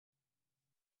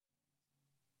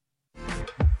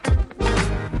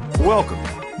Welcome.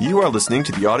 You are listening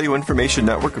to the Audio Information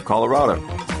Network of Colorado.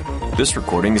 This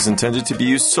recording is intended to be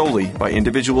used solely by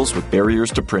individuals with barriers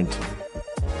to print.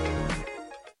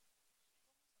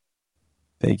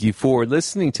 Thank you for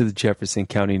listening to the Jefferson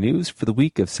County News for the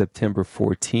week of September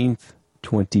 14th,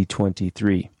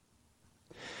 2023.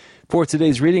 For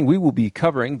today's reading, we will be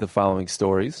covering the following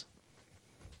stories.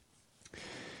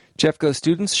 Jeffco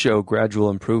students show gradual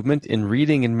improvement in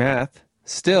reading and math,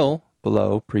 still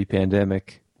below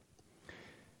pre-pandemic.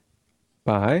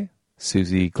 By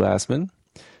Susie Glassman,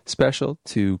 special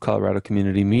to Colorado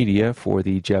Community Media for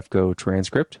the Jeffco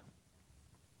transcript.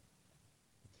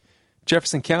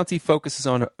 Jefferson County focuses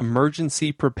on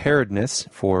emergency preparedness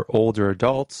for older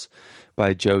adults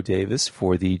by Joe Davis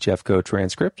for the Jeffco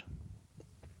transcript.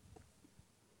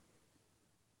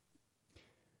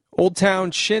 Old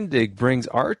Town Shindig brings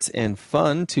art and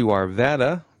fun to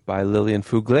Arvada by Lillian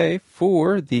Fuglet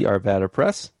for the Arvada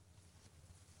Press.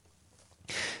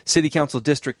 City Council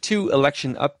District 2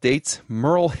 election updates.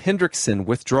 Merle Hendrickson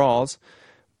withdraws.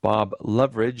 Bob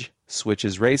Loveridge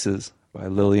switches races by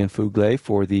Lillian Fuglet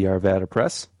for the Arvada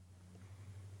Press.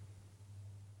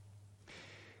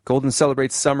 Golden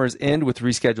celebrates summer's end with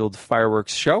rescheduled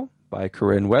fireworks show by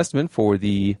Corinne Westman for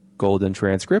the Golden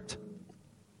transcript.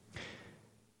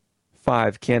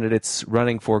 5 candidates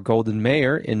running for Golden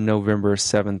Mayor in November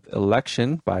 7th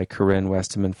election by Corinne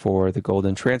Westman for the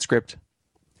Golden transcript.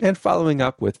 And following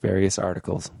up with various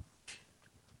articles.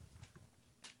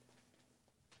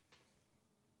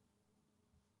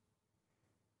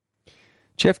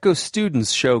 Jeffco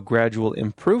students show gradual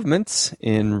improvements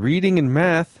in reading and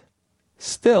math,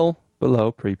 still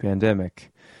below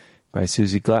pre-pandemic, by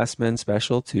Susie Glassman,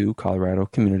 special to Colorado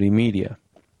Community Media.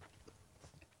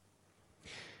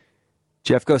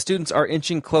 Jeffco students are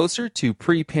inching closer to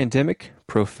pre-pandemic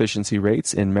proficiency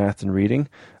rates in math and reading,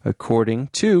 according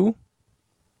to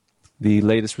the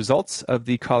latest results of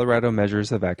the Colorado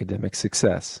Measures of Academic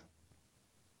Success.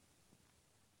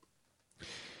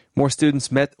 More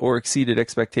students met or exceeded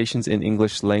expectations in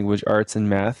English, language, arts, and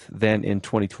math than in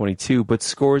 2022, but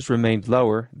scores remained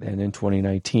lower than in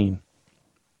 2019.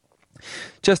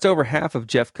 Just over half of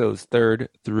Jeffco's 3rd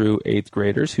through 8th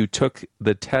graders who took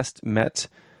the test met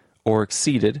or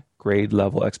exceeded grade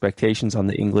level expectations on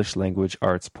the English, language,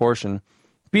 arts portion,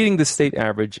 beating the state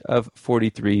average of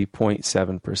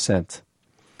 43.7%.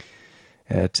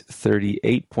 At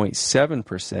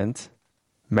 38.7%,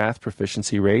 math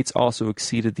proficiency rates also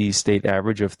exceeded the state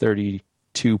average of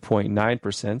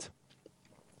 32.9%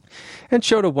 and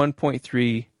showed a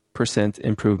 1.3%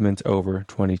 improvement over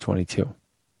 2022.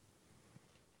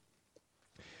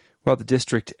 While the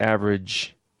district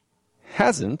average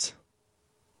hasn't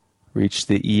reached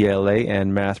the ELA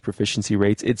and math proficiency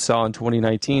rates it saw in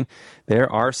 2019,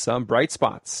 there are some bright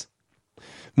spots.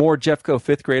 More Jeffco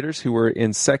 5th graders who were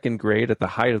in 2nd grade at the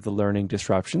height of the learning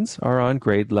disruptions are on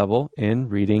grade level in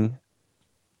reading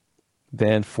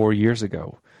than 4 years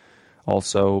ago.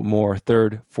 Also, more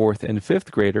 3rd, 4th, and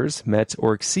 5th graders met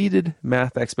or exceeded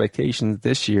math expectations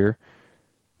this year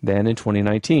than in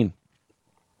 2019.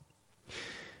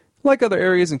 Like other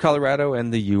areas in Colorado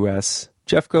and the U.S.,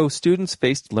 Jeffco students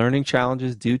faced learning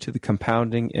challenges due to the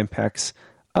compounding impacts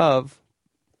of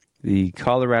the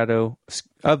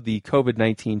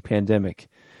COVID-19 pandemic,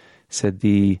 said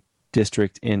the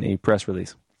district in a press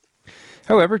release.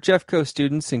 However, Jeffco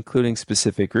students, including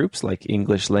specific groups like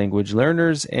English language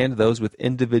learners and those with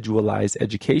individualized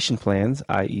education plans,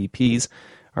 IEPs,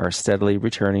 are steadily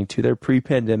returning to their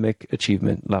pre-pandemic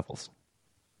achievement levels.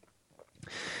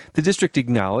 The district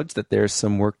acknowledged that there's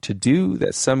some work to do,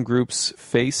 that some groups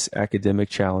face academic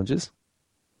challenges,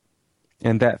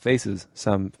 and that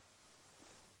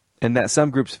some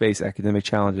groups face academic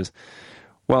challenges.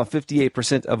 While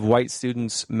 58% of white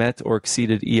students met or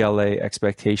exceeded ELA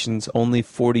expectations, only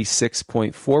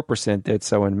 46.4% did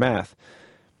so in math.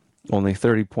 Only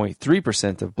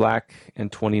 30.3% of black and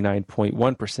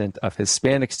 29.1% of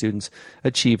Hispanic students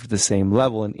achieved the same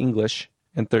level in English,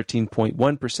 and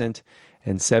 13.1%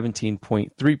 and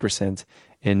 17.3%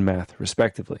 in math,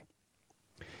 respectively.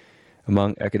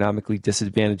 Among economically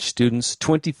disadvantaged students,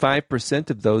 25%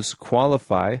 of those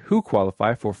who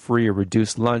qualify for free or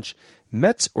reduced lunch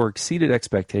met or exceeded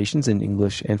expectations in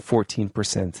English and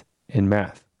 14% in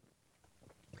math.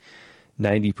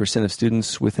 90% of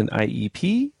students with an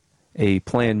IEP, a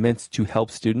plan meant to help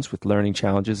students with learning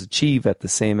challenges achieve at the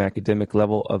same academic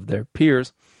level of their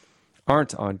peers,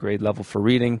 aren't on grade level for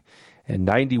reading, and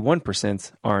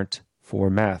 91% aren't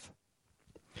for math.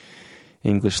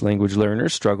 English language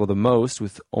learners struggle the most,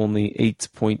 with only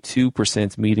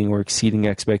 8.2% meeting or exceeding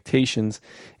expectations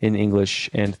in English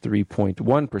and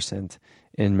 3.1%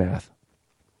 in math.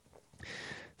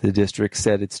 The district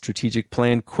said its strategic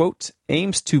plan, quote,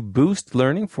 aims to boost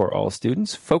learning for all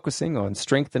students, focusing on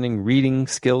strengthening reading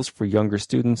skills for younger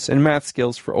students and math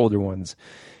skills for older ones,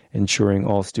 ensuring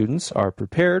all students are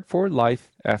prepared for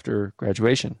life after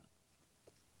graduation.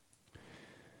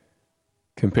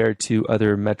 Compared to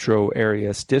other metro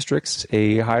area districts,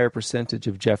 a higher percentage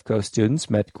of Jeffco students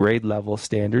met grade level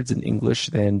standards in English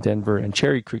than Denver and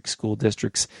Cherry Creek school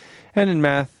districts, and in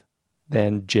math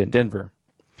than Denver.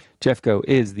 Jeffco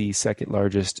is the second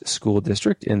largest school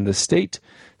district in the state,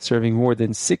 serving more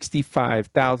than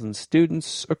 65,000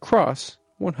 students across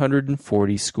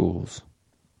 140 schools.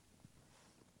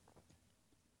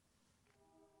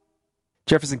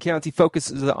 Jefferson County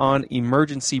focuses on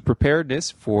emergency preparedness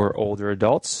for older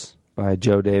adults by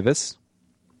Joe Davis.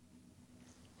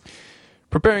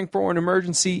 Preparing for an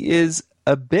emergency is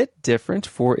a bit different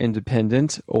for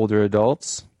independent older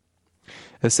adults.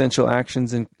 Essential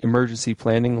actions in emergency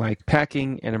planning like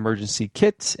packing an emergency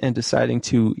kit and deciding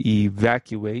to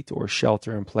evacuate or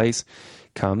shelter in place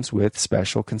comes with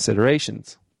special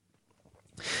considerations.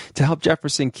 To help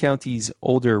Jefferson County's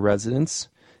older residents,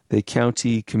 the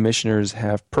county commissioners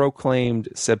have proclaimed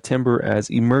September as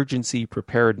Emergency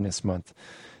Preparedness Month.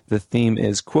 The theme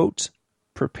is, quote,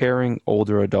 preparing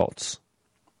older adults.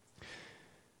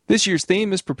 This year's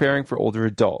theme is preparing for older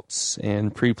adults,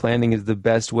 and pre-planning is the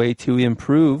best way to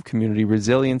improve community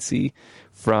resiliency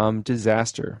from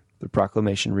disaster, the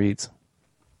proclamation reads.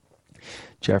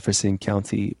 Jefferson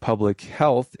County Public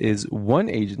Health is one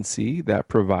agency that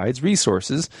provides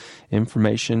resources,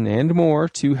 information, and more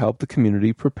to help the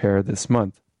community prepare this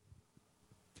month.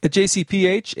 At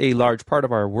JCPH, a large part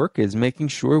of our work is making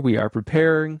sure we are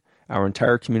preparing our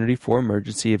entire community for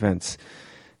emergency events,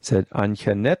 said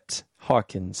Anjanette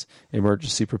Hawkins,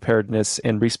 Emergency Preparedness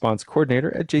and Response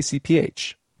Coordinator at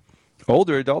JCPH.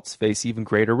 Older adults face even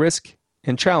greater risk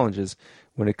and challenges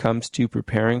when it comes to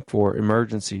preparing for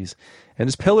emergencies, and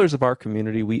as pillars of our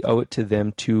community, we owe it to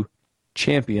them to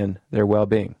champion their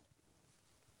well-being.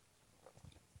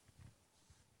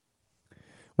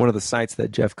 One of the sites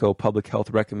that Jeffco Public Health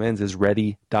recommends is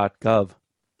ready.gov.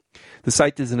 The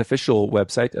site is an official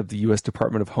website of the U.S.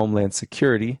 Department of Homeland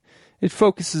Security. It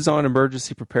focuses on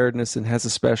emergency preparedness and has a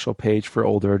special page for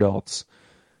older adults.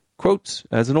 Quote,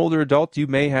 as an older adult, you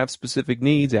may have specific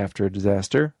needs after a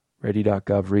disaster,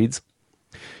 ready.gov reads.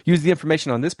 Use the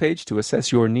information on this page to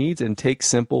assess your needs and take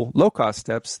simple, low-cost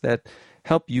steps that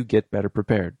help you get better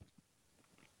prepared.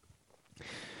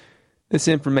 This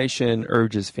information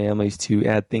urges families to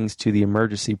add things to the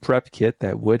emergency prep kit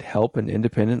that would help an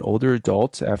independent older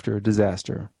adult after a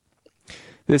disaster.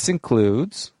 This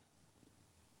includes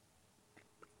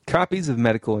copies of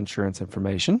medical insurance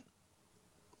information,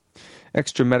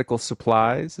 extra medical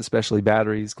supplies, especially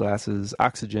batteries, glasses,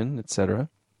 oxygen, etc.,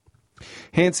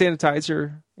 hand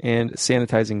sanitizer and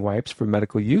sanitizing wipes for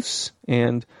medical use,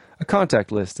 and a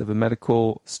contact list of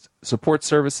medical support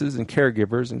services and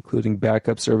caregivers, including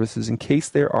backup services in case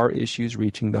there are issues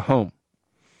reaching the home.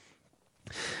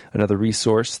 Another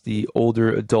resource, the Older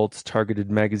Adults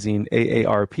Targeted Magazine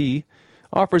AARP,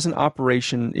 offers an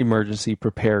Operation Emergency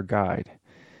Prepare Guide.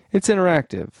 It's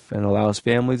interactive and allows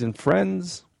families and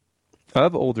friends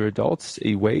of older adults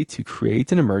a way to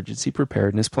create an emergency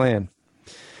preparedness plan.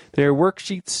 There are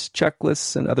worksheets,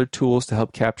 checklists, and other tools to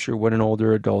help capture what an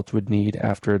older adult would need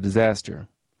after a disaster.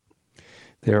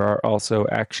 There are also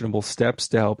actionable steps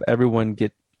to help everyone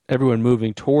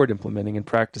moving toward implementing and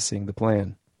practicing the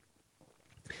plan.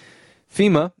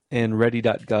 FEMA and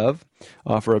Ready.gov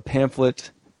offer a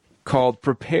pamphlet called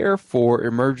Prepare for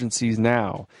Emergencies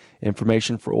Now,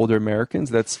 information for older Americans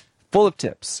that's full of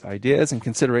tips, ideas, and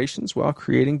considerations while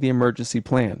creating the emergency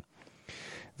plan.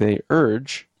 They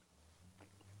urge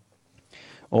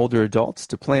older adults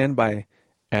to plan by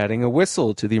adding a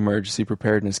whistle to the emergency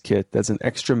preparedness kit as an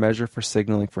extra measure for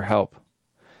signaling for help.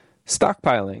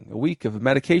 Stockpiling a week of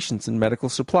medications and medical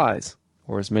supplies,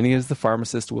 or as many as the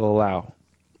pharmacist will allow.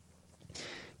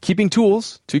 Keeping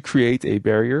tools to create a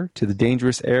barrier to the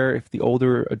dangerous air if the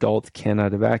older adult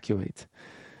cannot evacuate.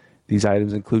 These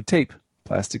items include tape,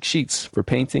 plastic sheets for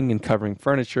painting and covering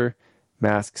furniture,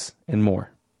 masks, and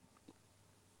more.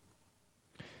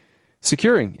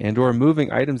 Securing and or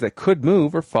moving items that could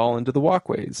move or fall into the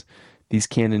walkways. These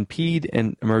can impede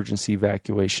an emergency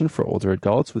evacuation for older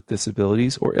adults with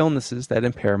disabilities or illnesses that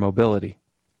impair mobility.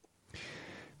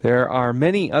 There are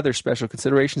many other special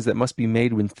considerations that must be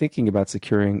made when thinking about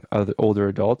securing other older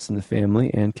adults in the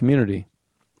family and community.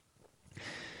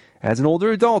 As an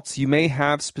older adult, you may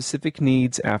have specific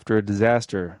needs after a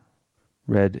disaster,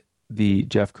 read the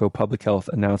Jeffco Public Health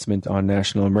announcement on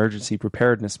National Emergency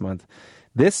Preparedness Month.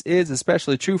 This is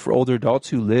especially true for older adults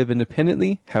who live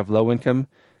independently, have low income,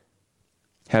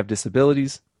 have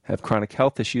disabilities, have chronic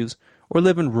health issues, or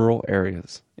live in rural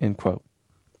areas, end quote.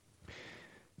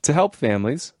 To help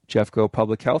families, Jeffco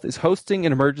Public Health is hosting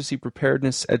an emergency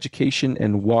preparedness education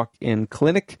and walk-in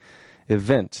clinic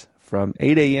event from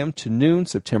 8 a.m. to noon,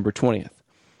 September 20th.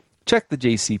 Check the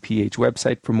JCPH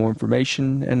website for more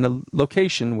information and the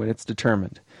location when it's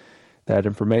determined. That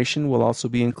information will also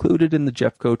be included in the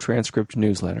Jeffco transcript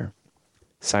newsletter.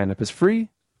 Sign up is free.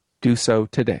 Do so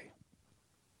today.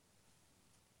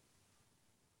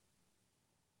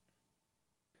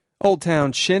 Old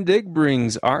Town Shindig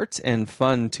brings art and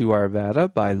fun to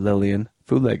Arvada by Lillian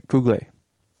Fugle.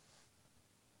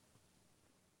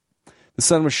 The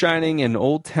sun was shining and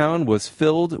Old Town was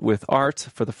filled with art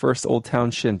for the first Old Town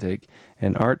Shindig,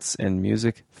 an arts and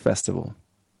music festival.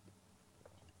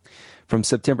 From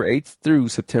September 8th through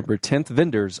September 10th,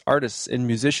 vendors, artists, and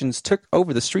musicians took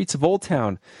over the streets of Old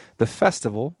Town. The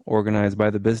festival, organized by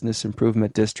the Business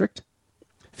Improvement District,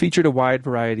 featured a wide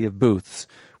variety of booths,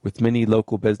 with many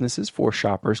local businesses for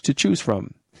shoppers to choose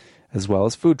from, as well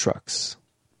as food trucks.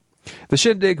 The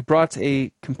Shindig brought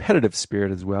a competitive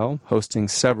spirit as well, hosting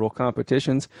several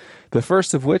competitions, the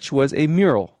first of which was a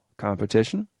mural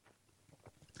competition.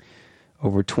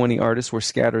 Over 20 artists were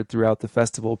scattered throughout the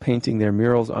festival, painting their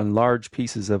murals on large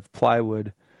pieces of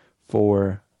plywood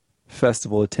for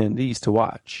festival attendees to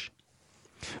watch.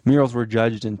 Murals were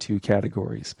judged in two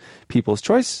categories: People's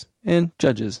Choice and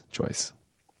Judge's Choice.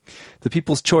 The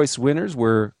People's Choice winners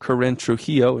were Corinne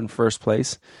Trujillo in first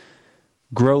place,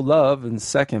 Grow Love in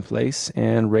second place,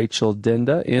 and Rachel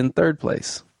Denda in third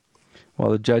place. While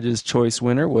the Judge's Choice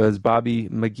winner was Bobby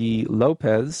McGee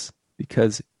Lopez.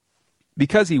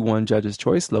 Because he won Judge's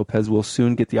Choice, Lopez will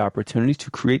soon get the opportunity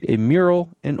to create a mural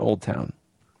in Old Town.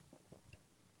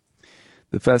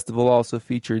 The festival also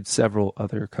featured several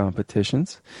other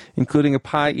competitions, including a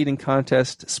pie-eating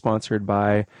contest sponsored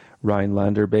by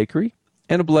Rhinelander Bakery,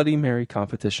 and a Bloody Mary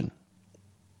competition.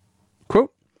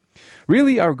 Quote,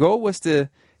 really, our goal was to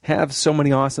have so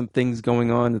many awesome things going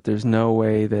on that there's no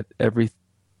way that every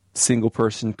single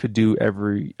person could do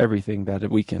everything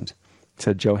that weekend,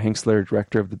 said Joe Hinksler,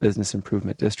 director of the Business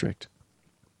Improvement District.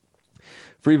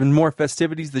 For even more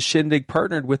festivities, the Shindig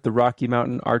partnered with the Rocky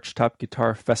Mountain Archtop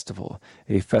Guitar Festival,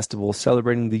 a festival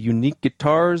celebrating the unique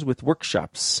guitars with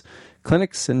workshops,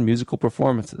 clinics, and musical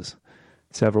performances.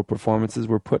 Several performances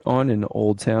were put on in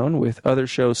Old Town, with other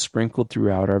shows sprinkled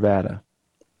throughout Arvada.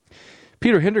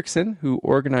 Peter Hendrickson, who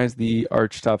organized the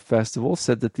Archtop Festival,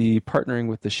 said that the partnering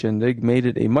with the Shindig made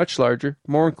it a much larger,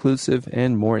 more inclusive,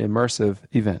 and more immersive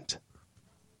event.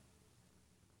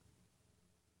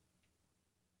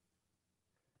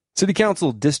 City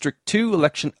Council District 2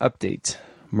 election update.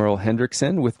 Merle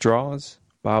Hendrickson withdraws.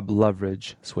 Bob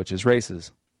Loveridge switches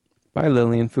races. By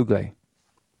Lillian Fugle.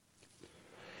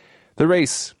 The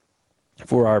race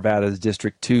for Arvada's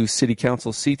District 2 City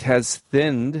Council seat has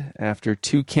thinned after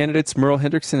two candidates, Merle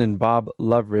Hendrickson and Bob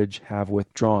Loveridge, have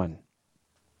withdrawn.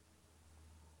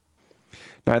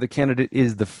 Neither candidate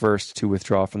is the first to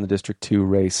withdraw from the District 2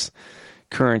 race.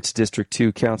 Current District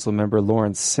 2 Council member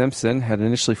Lauren Simpson had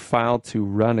initially filed to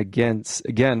run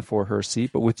again for her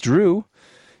seat, but withdrew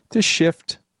to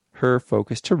shift her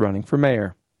focus to running for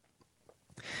mayor.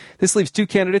 This leaves two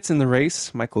candidates in the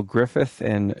race, Michael Griffith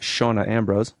and Shauna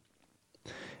Ambrose.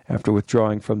 After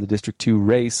withdrawing from the District 2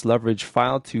 race, Loveridge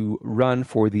filed to run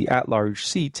for the at-large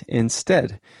seat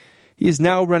instead. He is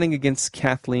now running against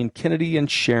Kathleen Kennedy and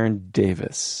Sharon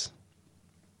Davis.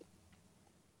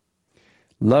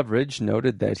 Loveridge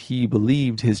noted that he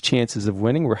believed his chances of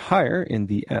winning were higher in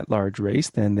the at-large race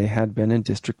than they had been in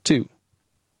District 2.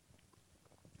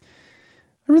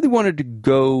 I really wanted to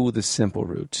go the simple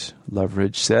route,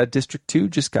 Loveridge said. District 2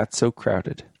 just got so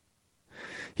crowded.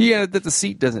 He added that the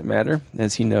seat doesn't matter,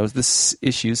 as he knows this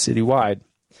issue citywide.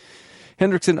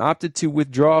 Hendrickson opted to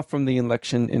withdraw from the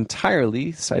election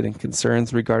entirely, citing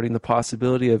concerns regarding the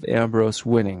possibility of Ambrose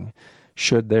winning,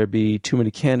 should there be too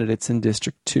many candidates in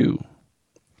District 2.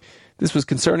 This was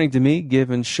concerning to me,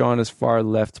 given Shauna's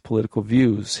far-left political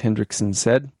views, Hendrickson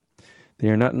said. They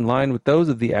are not in line with those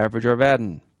of the average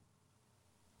Arvadan.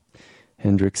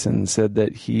 Hendrickson said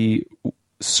that he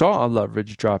saw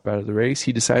Loveridge drop out of the race.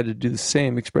 He decided to do the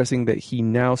same, expressing that he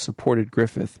now supported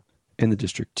Griffith in the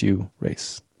District 2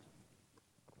 race.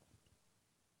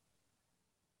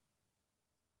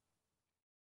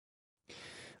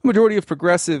 A majority of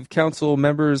progressive council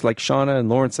members like Shauna and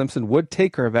Lauren Simpson would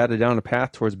take Arvada down a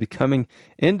path towards becoming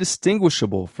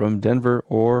indistinguishable from Denver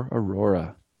or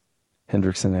Aurora,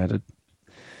 Hendrickson added.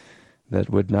 That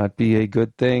would not be a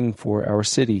good thing for our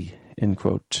city, end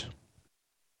quote.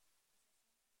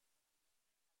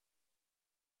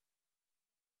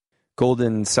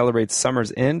 Golden celebrates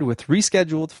summer's end with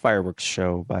rescheduled fireworks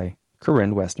show by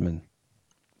Corinne Westman.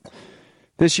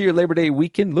 This year, Labor Day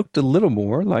weekend looked a little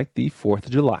more like the 4th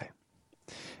of July.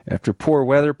 After poor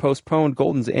weather postponed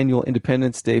Golden's annual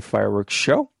Independence Day fireworks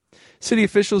show, city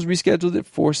officials rescheduled it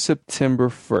for September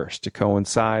 1st to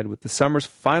coincide with the summer's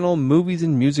final movies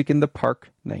and music in the park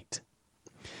night.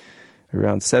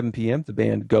 Around 7 p.m., the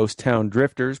band Ghost Town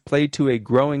Drifters played to a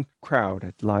growing crowd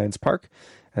at Lions Park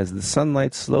as the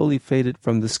sunlight slowly faded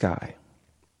from the sky.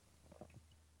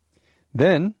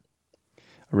 Then,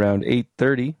 around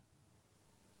 8:30,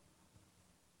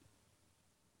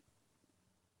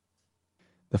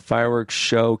 the fireworks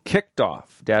show kicked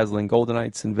off, dazzling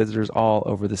Goldenites and visitors all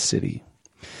over the city.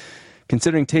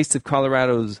 Considering Taste of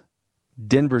Colorado's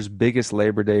Denver's biggest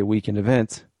Labor Day weekend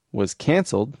event was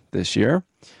canceled this year,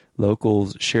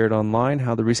 locals shared online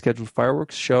how the rescheduled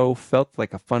fireworks show felt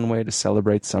like a fun way to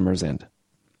celebrate summer's end.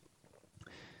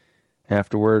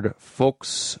 Afterward,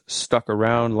 folks stuck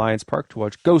around Lions Park to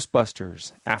watch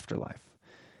Ghostbusters Afterlife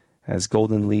as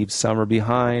Golden leaves summer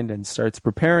behind and starts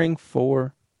preparing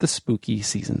for the spooky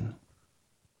season.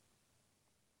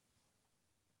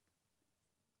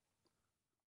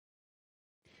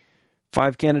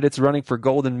 Five candidates running for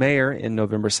Golden Mayor in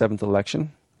November 7th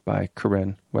election by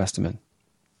Corinne Westman.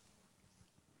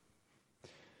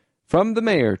 From the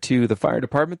mayor to the fire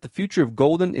department, the future of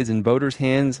Golden is in voters'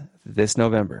 hands this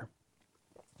November.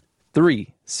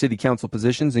 3 city council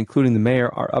positions, including the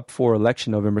mayor, are up for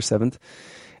election November 7th,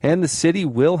 and the city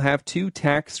will have 2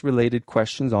 tax-related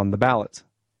questions on the ballot.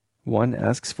 One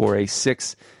asks for a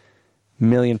 $6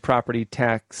 million property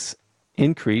tax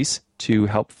increase to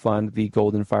help fund the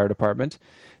Golden Fire Department.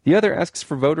 The other asks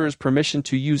for voters' permission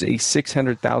to use a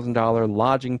 $600,000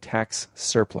 lodging tax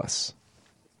surplus.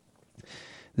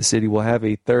 The city will have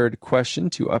a third question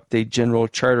to update general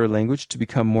charter language to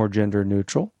become more gender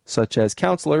neutral, such as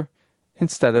counselor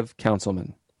instead of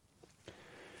councilman.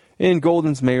 In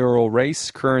Golden's mayoral race,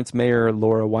 current mayor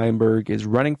Laura Weinberg is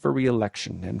running for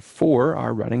re-election, and 4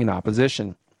 are running in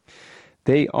opposition.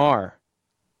 They are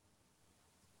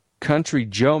Country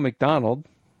Joe McDonald,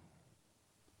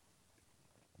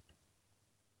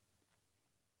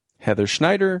 Heather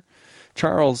Schneider,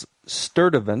 Charles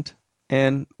Sturdivant,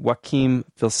 and Joaquim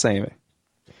Vilsame.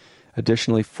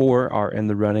 Additionally, 4 are in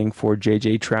the running for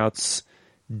J.J. Trout's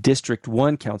District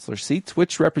 1 councilor seat,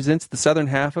 which represents the southern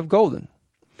half of Golden.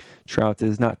 Trout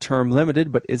is not term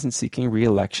limited, but isn't seeking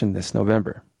re-election this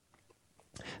November.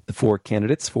 The 4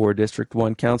 candidates for District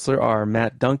 1 councilor are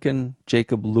Matt Duncan,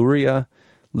 Jacob Luria,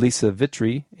 Lisa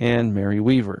Vitry, and Mary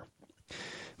Weaver.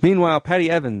 Meanwhile, Patty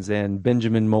Evans and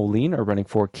Benjamin Moline are running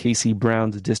for Casey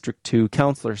Brown's District 2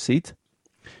 councilor seat,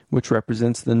 which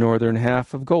represents the northern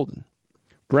half of Golden.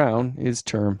 Brown is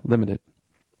term limited.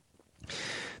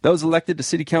 Those elected to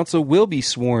City Council will be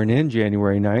sworn in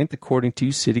January 9th, according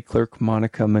to City Clerk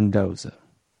Monica Mendoza.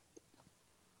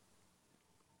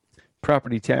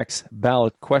 Property tax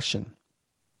ballot question.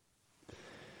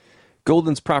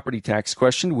 Golden's property tax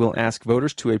question will ask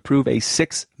voters to approve a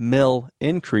 $6 million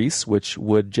increase, which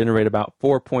would generate about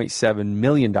 $4.7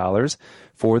 million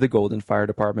for the Golden Fire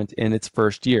Department in its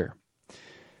first year.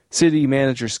 City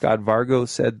Manager Scott Vargo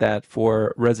said that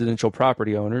for residential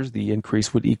property owners, the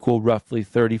increase would equal roughly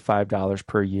 $35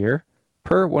 per year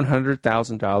per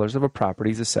 $100,000 of a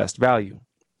property's assessed value.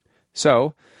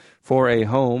 So, for a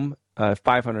home, a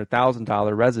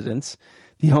 $500,000 residence,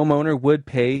 the homeowner would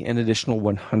pay an additional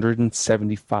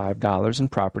 $175 in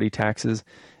property taxes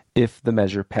if the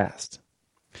measure passed.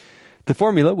 The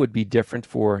formula would be different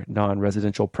for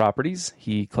non-residential properties,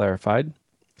 he clarified.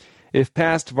 If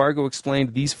passed, Vargo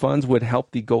explained these funds would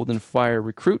help the Golden Fire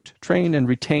recruit, train, and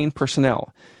retain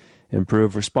personnel,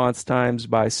 improve response times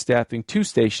by staffing 2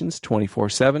 stations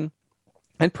 24/7,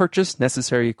 and purchase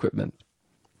necessary equipment.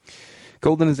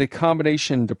 Golden is a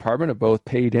combination department of both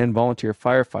paid and volunteer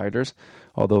firefighters,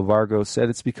 although Vargo said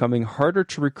it's becoming harder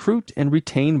to recruit and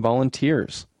retain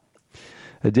volunteers.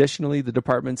 Additionally, the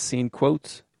department's seen,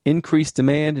 quote, increased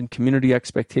demand and community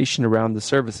expectation around the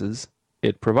services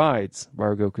it provides,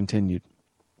 Vargo continued.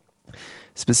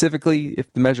 Specifically,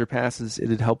 if the measure passes,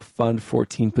 it'd help fund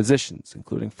 14 positions,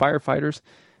 including firefighters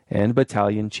and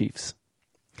battalion chiefs.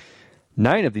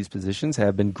 9 of these positions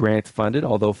have been grant-funded,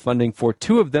 although funding for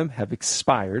 2 of them have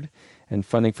expired, and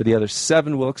funding for the other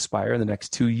 7 will expire in the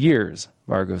next 2 years,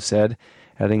 Vargo said,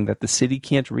 adding that the city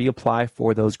can't reapply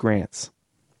for those grants.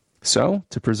 So,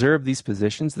 to preserve these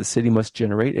positions, the city must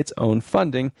generate its own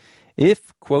funding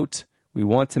if, quote, we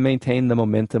want to maintain the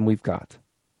momentum we've got.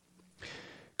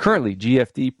 Currently,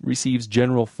 GFD receives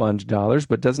general fund dollars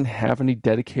but doesn't have any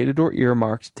dedicated or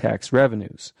earmarked tax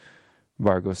revenues,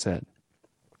 Vargo said.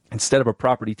 Instead of a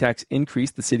property tax increase,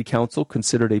 the City Council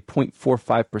considered a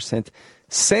 0.45%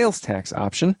 sales tax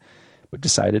option, but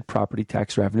decided property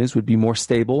tax revenues would be more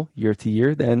stable year to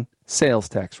year than sales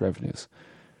tax revenues.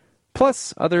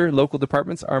 Plus, other local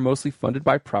departments are mostly funded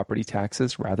by property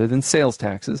taxes rather than sales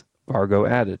taxes, Vargo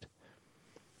added.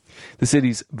 The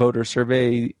city's voter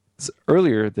surveys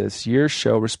earlier this year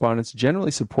show respondents generally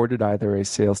supported either a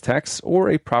sales tax or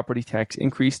a property tax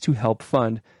increase to help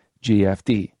fund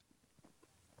GFD.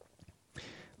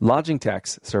 Lodging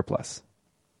tax surplus.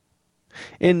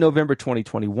 In November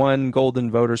 2021, Golden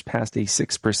voters passed a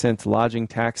 6% lodging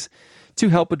tax to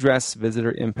help address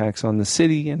visitor impacts on the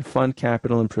city and fund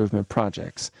capital improvement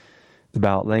projects. The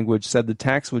ballot language said the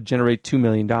tax would generate $2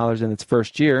 million in its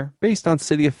first year, based on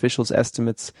city officials'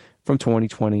 estimates from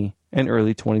 2020 and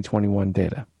early 2021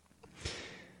 data.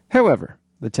 However,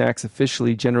 the tax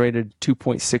officially generated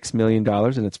 $2.6 million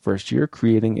in its first year,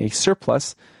 creating a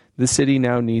surplus the city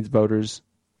now needs voters'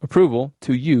 approval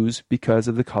to use because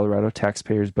of the Colorado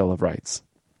Taxpayers' Bill of Rights.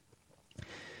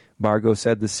 Vargo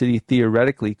said the city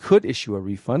theoretically could issue a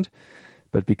refund,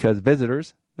 but because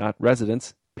visitors, not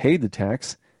residents, paid the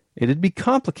tax, it'd be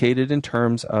complicated in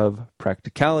terms of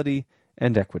practicality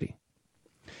and equity.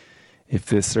 If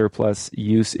this surplus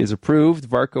use is approved,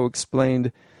 Vargo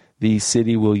explained, the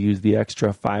city will use the extra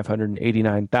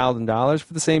 $589,000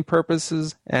 for the same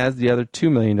purposes as the other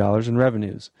 $2 million in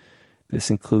revenues. This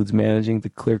includes managing the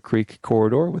Clear Creek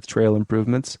corridor with trail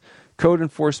improvements, code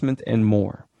enforcement, and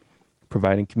more,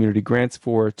 providing community grants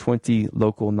for 20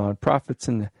 local nonprofits,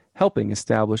 and helping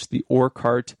establish the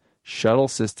ORCART shuttle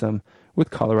system with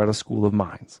Colorado School of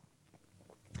Mines.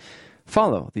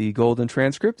 Follow the Golden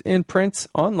Transcript in print,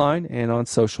 online, and on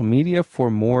social media for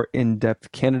more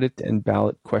in-depth candidate and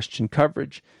ballot question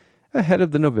coverage ahead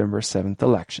of the November 7th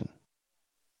election.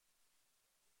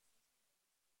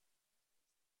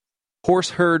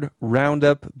 Horse herd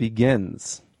roundup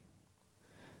begins.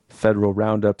 Federal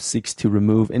roundup seeks to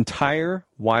remove entire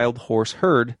wild horse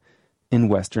herd in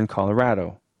western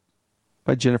Colorado.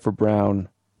 By Jennifer Brown,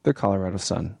 The Colorado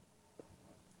Sun.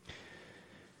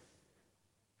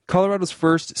 Colorado's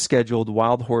first scheduled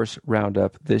wild horse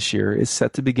roundup this year is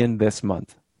set to begin this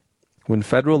month, when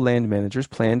federal land managers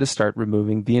plan to start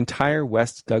removing the entire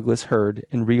West Douglas herd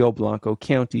in Rio Blanco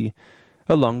County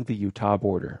along the Utah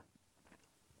border.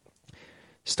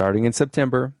 Starting in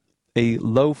September, a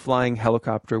low-flying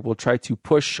helicopter will try to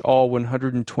push all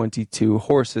 122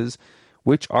 horses,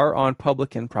 which are on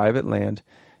public and private land,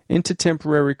 into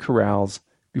temporary corrals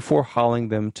before hauling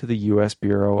them to the U.S.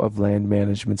 Bureau of Land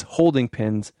Management's holding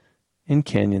pens in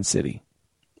Canyon City.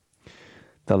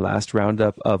 The last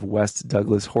roundup of West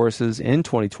Douglas horses in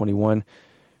 2021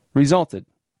 resulted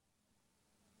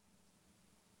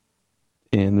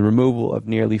in the removal of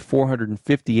nearly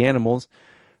 450 animals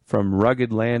from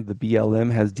rugged land the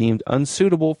BLM has deemed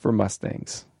unsuitable for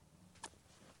Mustangs.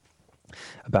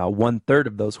 About one-third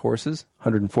of those horses,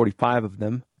 145 of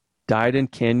them, died in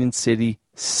Canyon City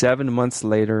 7 months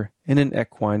later in an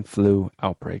equine flu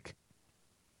outbreak.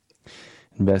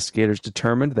 Investigators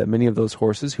determined that many of those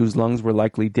horses, whose lungs were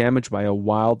likely damaged by a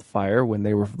wildfire when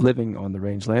they were living on the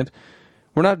rangeland,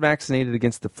 were not vaccinated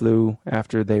against the flu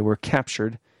after they were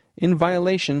captured in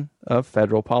violation of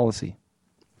federal policy.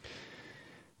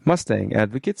 Mustang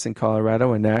advocates in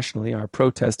Colorado and nationally are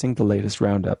protesting the latest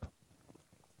roundup.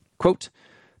 Quote,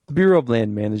 the Bureau of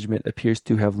Land Management appears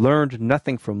to have learned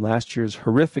nothing from last year's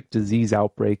horrific disease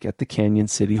outbreak at the Canyon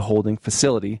City holding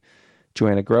facility,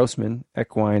 Joanna Grossman,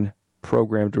 equine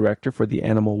program director for the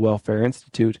Animal Welfare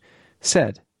Institute,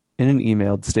 said in an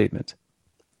emailed statement.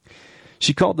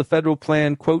 She called the federal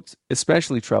plan, quote,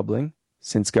 especially troubling,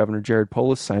 since Governor Jared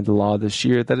Polis signed a law this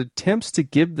year that attempts to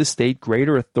give the state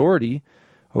greater authority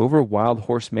over wild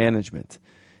horse management,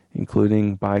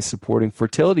 including by supporting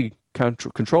fertility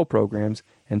control programs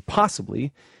and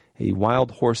possibly a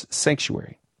wild horse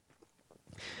sanctuary.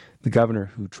 The governor,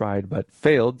 who tried but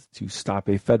failed to stop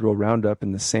a federal roundup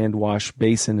in the Sandwash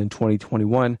Basin in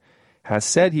 2021, has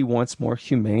said he wants more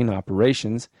humane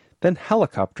operations than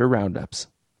helicopter roundups.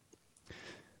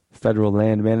 Federal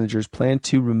land managers plan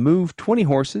to remove 20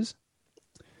 horses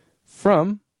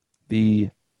from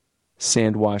the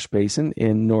Sandwash Basin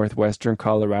in northwestern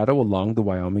Colorado along the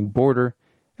Wyoming border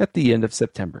at the end of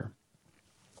September.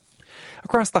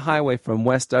 Across the highway from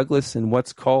West Douglas in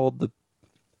what's called the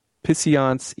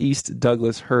Pissonance East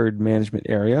Douglas Herd Management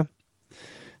Area,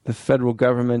 the federal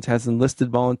government has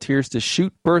enlisted volunteers to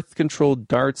shoot birth-control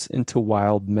darts into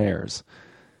wild mares.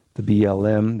 The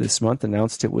BLM this month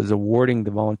announced it was awarding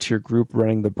the volunteer group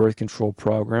running the birth control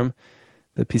program,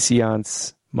 the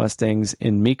Pisiance Mustangs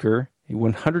in Meeker, a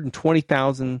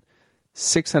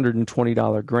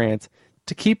 $120,620 grant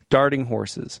to keep darting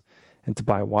horses and to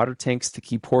buy water tanks to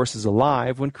keep horses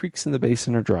alive when creeks in the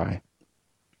basin are dry.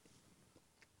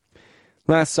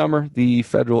 Last summer, the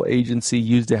federal agency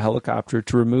used a helicopter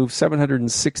to remove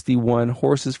 761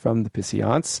 horses from the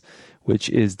Pisiance, which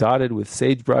is dotted with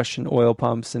sagebrush and oil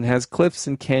pumps and has cliffs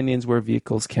and canyons where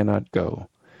vehicles cannot go.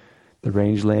 The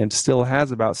rangeland still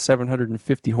has about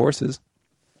 750 horses,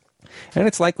 and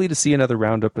it's likely to see another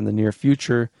roundup in the near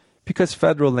future because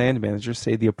federal land managers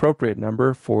say the appropriate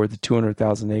number for the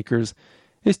 200,000 acres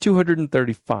is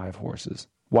 235 horses,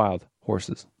 wild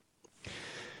horses.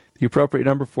 The appropriate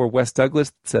number for West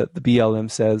Douglas, the BLM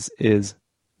says, is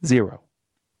 0.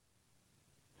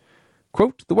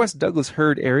 Quote, the West Douglas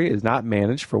herd area is not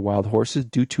managed for wild horses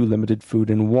due to limited food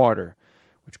and water,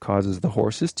 which causes the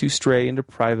horses to stray into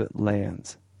private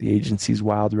lands, the agency's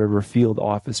Wild River Field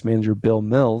Office Manager Bill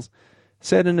Mills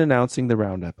said in announcing the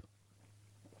roundup.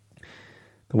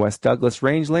 The West Douglas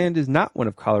rangeland is not one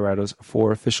of Colorado's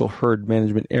 4 official herd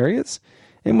management areas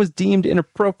and was deemed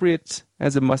inappropriate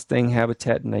as a Mustang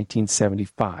habitat in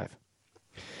 1975.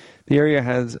 The area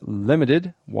has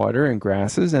limited water and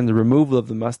grasses, and the removal of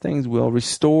the Mustangs will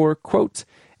restore, quote,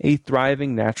 a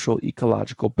thriving natural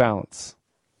ecological balance,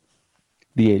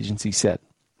 the agency said.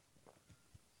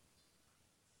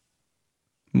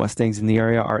 Mustangs in the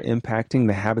area are impacting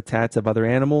the habitats of other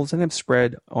animals and have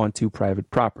spread onto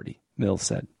private property, Mills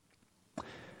said.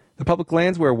 The public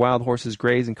lands where wild horses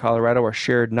graze in Colorado are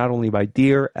shared not only by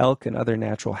deer, elk, and other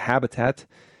natural habitat,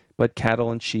 but cattle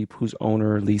and sheep whose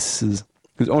owners lease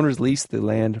the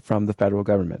land from the federal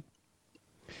government.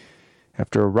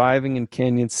 After arriving in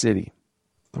Canyon City,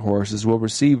 the horses will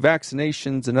receive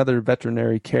vaccinations and other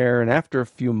veterinary care, and after a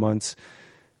few months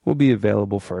will be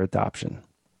available for adoption.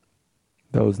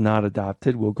 Those not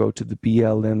adopted will go to the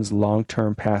BLM's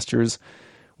long-term pastures,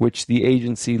 which the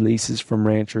agency leases from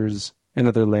ranchers and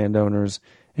other landowners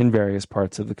in various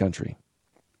parts of the country.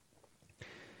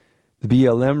 The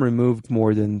BLM removed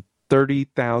more than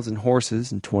 30,000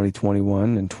 horses in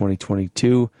 2021 and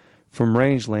 2022 from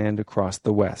rangeland across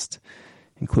the West,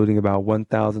 including about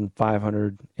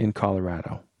 1,500 in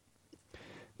Colorado.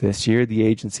 This year, the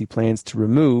agency plans to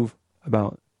remove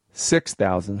about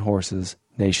 6,000 horses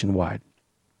nationwide.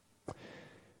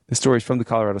 The story is from the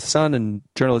Colorado Sun, a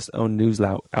journalist-owned news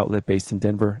outlet based in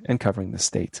Denver and covering the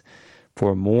state.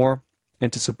 For more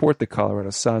and to support the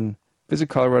Colorado Sun, visit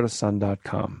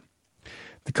coloradosun.com.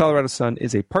 The Colorado Sun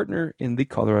is a partner in the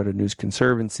Colorado News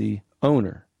Conservancy,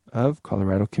 owner of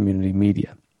Colorado Community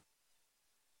Media.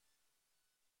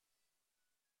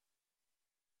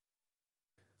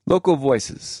 Local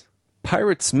Voices.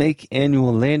 Pirates make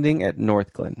annual landing at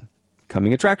Northglenn.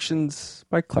 Coming attractions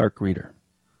by Clark Reeder.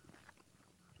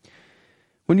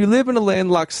 When you live in a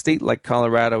landlocked state like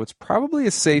Colorado, it's probably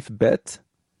a safe bet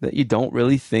that you don't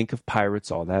really think of pirates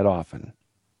all that often.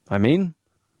 I mean,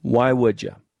 why would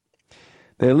you?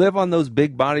 They live on those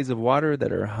big bodies of water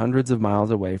that are hundreds of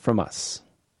miles away from us.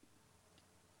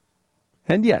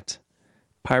 And yet,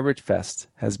 Pirate Fest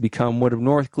has become one of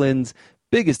Northglenn's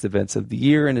biggest events of the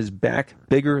year and is back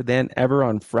bigger than ever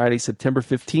on Friday, September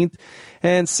 15th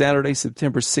and Saturday,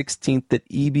 September 16th at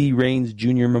E.B. Raines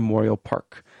Jr. Memorial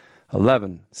Park,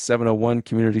 11701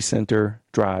 Community Center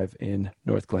Drive in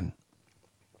Northglenn.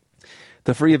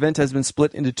 The free event has been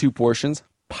split into 2 portions,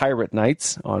 Pirate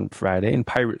Nights on Friday and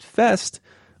Pirate Fest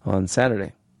on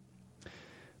Saturday.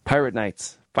 Pirate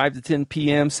Nights, 5 to 10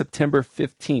 p.m., September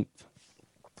 15th.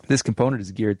 This component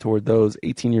is geared toward those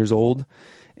 18 years old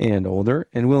and older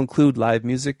and will include live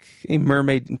music, a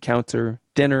mermaid encounter,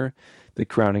 dinner, the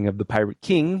crowning of the Pirate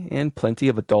King, and plenty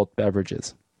of adult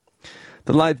beverages.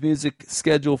 The live music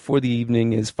schedule for the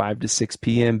evening is 5 to 6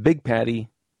 p.m., Big Patty,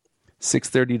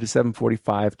 6:30 to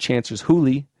 7:45, Chancer's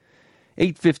Hooli,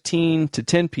 8:15 to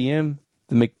 10 p.m.,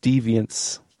 the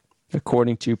McDeviants.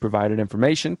 According to provided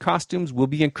information, costumes will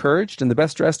be encouraged and the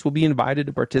best dressed will be invited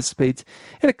to participate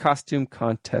in a costume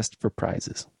contest for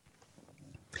prizes.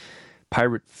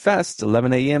 Pirate Fest,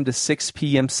 11 a.m. to 6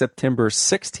 p.m. September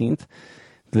 16th.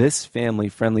 This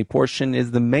family-friendly portion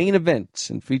is the main event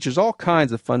and features all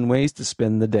kinds of fun ways to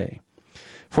spend the day.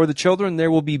 For the children,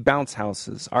 there will be bounce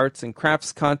houses, arts and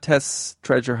crafts contests,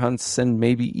 treasure hunts, and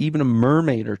maybe even a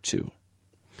mermaid or two.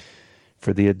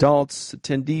 For the adults,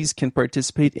 attendees can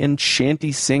participate in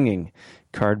shanty singing,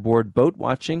 cardboard boat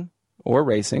watching or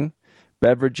racing,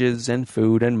 beverages and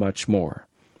food, and much more.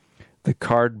 The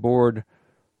cardboard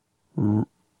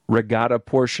Regatta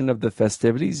portion of the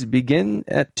festivities begin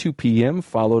at 2 p.m.,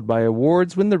 followed by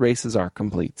awards when the races are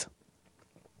complete.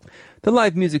 The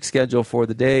live music schedule for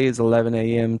the day is 11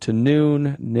 a.m. to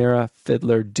noon, Nera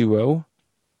Fiddler Duo.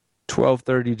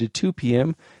 12:30 to 2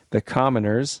 p.m., The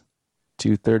Commoners.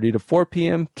 2:30 to 4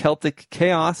 p.m., Celtic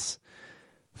Chaos.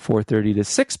 4:30 to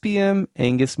 6 p.m.,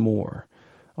 Angus Moore.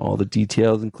 All the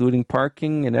details, including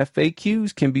parking and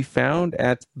FAQs, can be found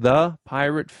at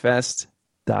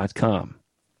thepiratefest.com.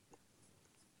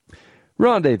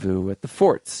 Rendezvous at the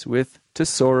Forts with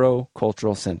Tesoro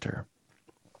Cultural Center.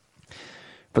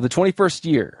 For the 21st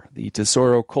year, the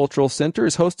Tesoro Cultural Center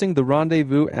is hosting the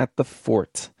Rendezvous at the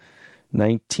Fort,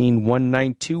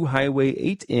 19192 Highway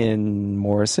 8 in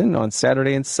Morrison on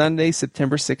Saturday and Sunday,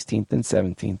 September 16th and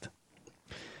 17th.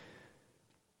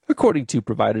 According to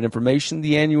provided information,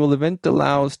 the annual event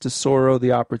allows Tesoro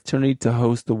the opportunity to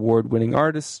host award-winning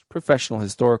artists, professional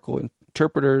historical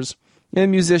interpreters, and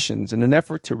musicians in an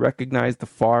effort to recognize the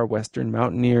far western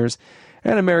mountaineers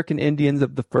and American Indians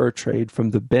of the fur trade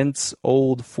from the Bent's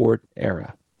Old Fort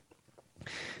era.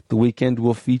 The weekend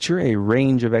will feature a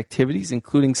range of activities,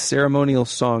 including ceremonial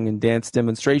song and dance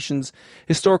demonstrations,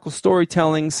 historical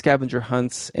storytelling, scavenger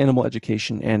hunts, animal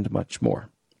education, and much more.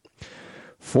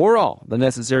 For all the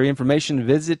necessary information,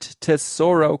 visit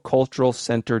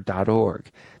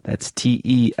tesoroculturalcenter.org. That's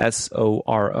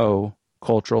TESORO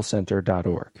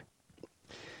culturalcenter.org.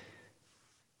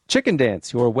 Chicken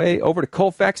Dance, your way over to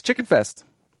Colfax Chicken Fest.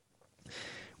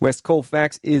 West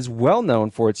Colfax is well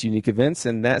known for its unique events,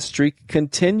 and that streak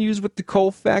continues with the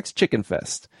Colfax Chicken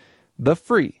Fest. The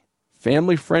free,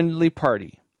 family-friendly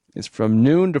party is from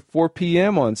noon to 4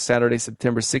 p.m. on Saturday,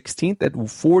 September 16th at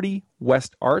 40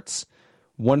 West Arts,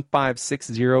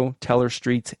 1560 Teller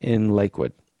Street in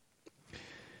Lakewood.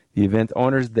 The event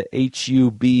honors the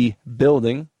HUB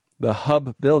building, the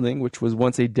Hub building, which was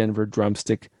once a Denver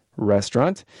drumstick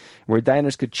restaurant, where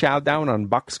diners could chow down on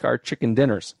boxcar chicken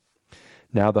dinners.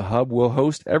 Now the Hub will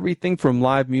host everything from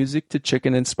live music to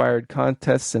chicken-inspired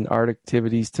contests and art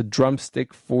activities to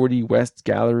Drumstick 40 West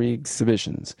Gallery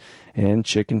exhibitions and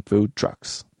chicken food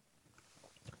trucks.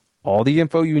 All the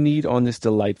info you need on this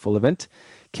delightful event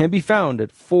can be found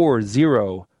at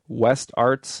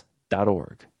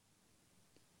 40westarts.org.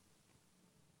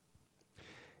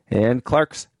 And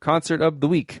Clark's Concert of the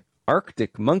Week,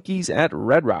 Arctic Monkeys at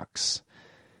Red Rocks.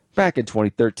 Back in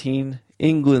 2013,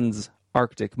 England's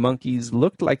Arctic Monkeys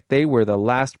looked like they were the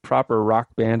last proper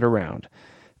rock band around,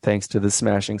 thanks to the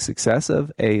smashing success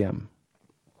of AM,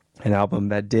 an album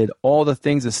that did all the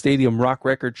things a stadium rock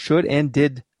record should and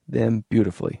did them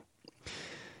beautifully.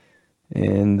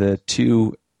 And the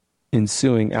two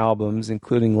ensuing albums,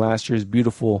 including last year's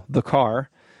beautiful The Car,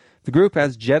 the group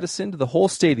has jettisoned the whole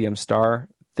stadium star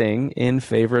thing in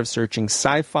favor of searching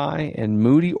sci-fi and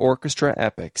moody orchestra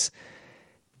epics.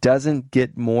 Doesn't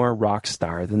get more rock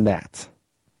star than that.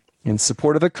 In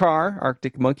support of The Car,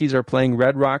 Arctic Monkeys are playing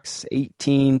Red Rocks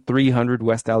 18300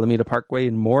 West Alameda Parkway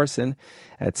in Morrison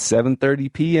at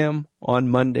 7:30 p.m. on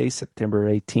Monday, September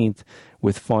 18th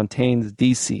with Fontaine's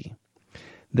DC.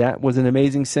 That was an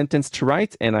amazing sentence to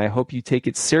write, and I hope you take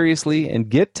it seriously and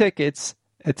get tickets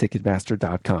at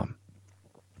Ticketmaster.com.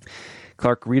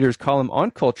 Clark Reader's column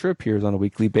on culture appears on a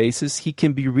weekly basis. He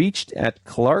can be reached at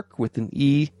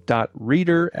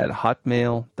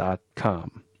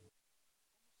clark.reader@hotmail.com.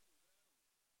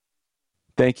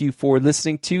 Thank you for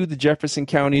listening to the Jefferson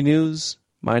County News.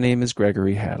 My name is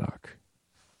Gregory Haddock.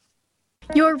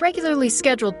 Your regularly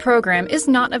scheduled program is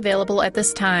not available at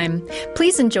this time.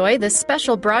 Please enjoy this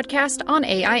special broadcast on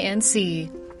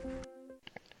AINC.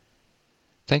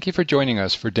 Thank you for joining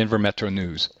us for Denver Metro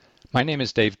News. My name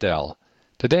is Dave Dell.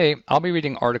 Today, I'll be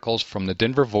reading articles from the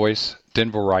Denver Voice,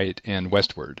 Denverite, and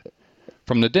Westward.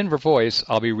 From the Denver Voice,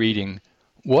 I'll be reading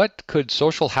What Could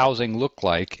Social Housing Look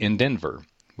Like in Denver?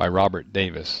 By Robert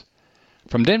Davis.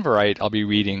 From Denverite, I'll be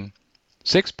reading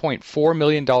 $6.4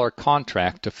 million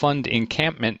contract to fund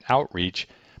encampment outreach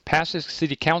passes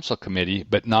City Council Committee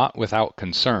but not without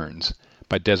concerns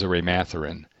by Desiree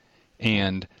Matherin.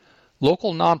 And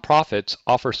local nonprofits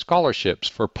offer scholarships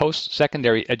for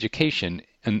post-secondary education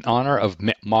in honor of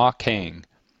Ma Kang,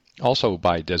 also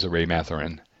by Desiree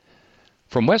Matherin.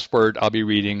 From Westward, I'll be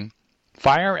reading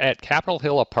Fire at Capitol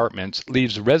Hill Apartments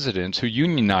leaves residents who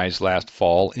unionized last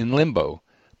fall in limbo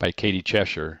by Katie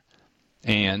Cheshire.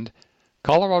 And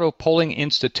Colorado Polling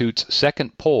Institute's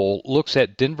second poll looks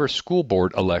at Denver School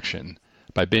Board election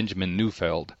by Benjamin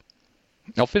Neufeld.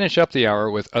 I'll finish up the hour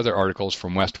with other articles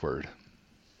from Westward.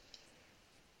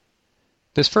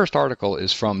 This first article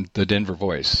is from the Denver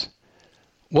Voice.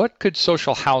 What could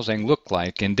social housing look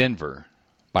like in Denver?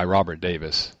 By Robert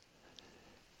Davis.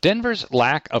 Denver's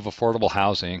lack of affordable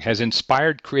housing has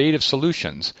inspired creative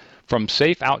solutions, from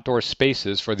safe outdoor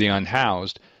spaces for the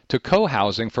unhoused to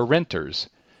co-housing for renters.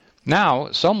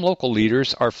 Now, some local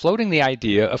leaders are floating the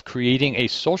idea of creating a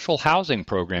social housing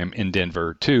program in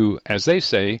Denver to, as they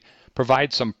say,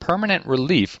 provide some permanent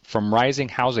relief from rising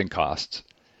housing costs.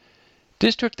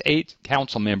 District 8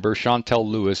 Councilmember Chantel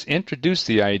Lewis introduced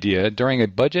the idea during a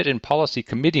Budget and Policy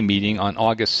Committee meeting on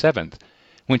August 7th,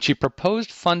 when she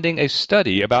proposed funding a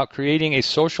study about creating a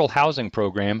social housing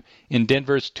program in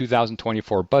Denver's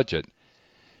 2024 budget.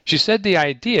 She said the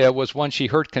idea was one she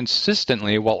heard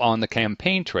consistently while on the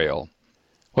campaign trail.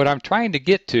 What I'm trying to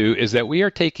get to is that we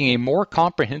are taking a more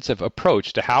comprehensive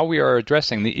approach to how we are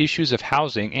addressing the issues of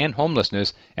housing and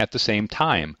homelessness at the same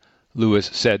time, Lewis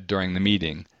said during the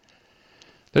meeting.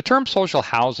 The term social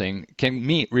housing can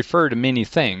refer to many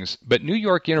things, but New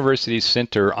York University's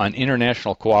Center on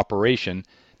International Cooperation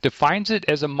defines it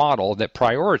as a model that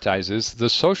prioritizes the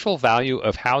social value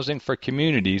of housing for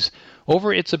communities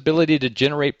over its ability to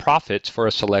generate profits for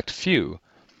a select few.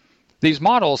 These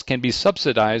models can be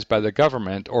subsidized by the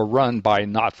government or run by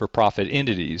not-for-profit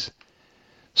entities.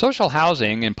 Social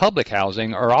housing and public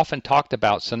housing are often talked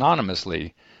about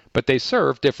synonymously, but they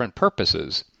serve different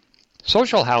purposes.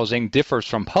 Social housing differs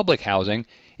from public housing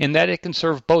in that it can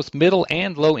serve both middle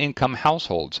and low-income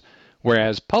households,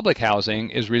 whereas public housing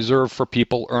is reserved for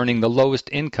people earning the lowest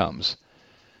incomes.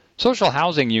 Social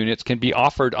housing units can be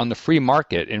offered on the free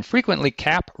market and frequently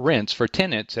cap rents for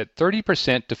tenants at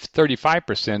 30% to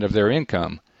 35% of their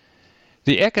income.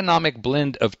 The economic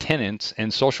blend of tenants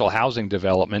and social housing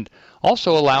development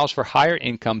also allows for higher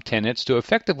income tenants to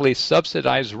effectively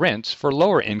subsidize rents for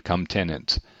lower income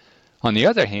tenants. On the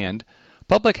other hand,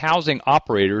 public housing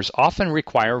operators often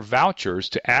require vouchers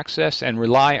to access and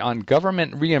rely on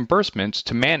government reimbursements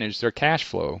to manage their cash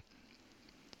flow.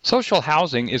 Social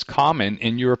housing is common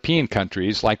in European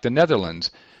countries like the Netherlands,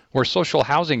 where social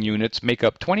housing units make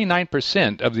up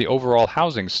 29% of the overall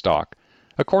housing stock,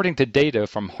 according to data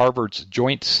from Harvard's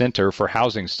Joint Center for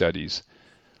Housing Studies.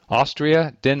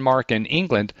 Austria, Denmark, and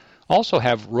England also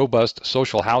have robust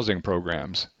social housing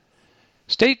programs.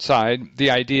 Stateside, the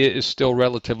idea is still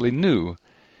relatively new.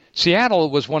 Seattle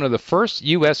was one of the first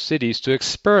U.S. cities to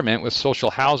experiment with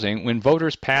social housing when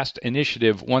voters passed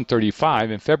Initiative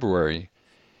 135 in February.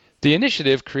 The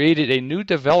initiative created a new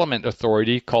development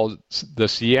authority called the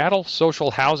Seattle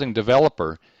Social Housing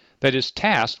Developer that is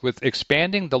tasked with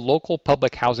expanding the local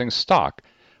public housing stock,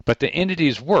 but the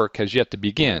entity's work has yet to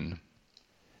begin.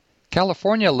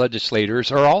 California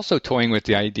legislators are also toying with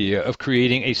the idea of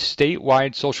creating a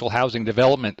statewide social housing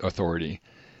development authority.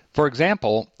 For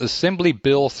example, Assembly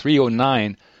Bill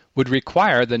 309 would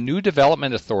require the new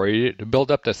development authority to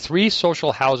build up to 3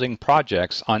 social housing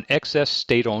projects on excess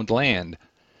state-owned land.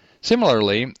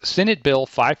 Similarly, Senate Bill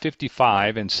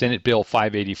 555 and Senate Bill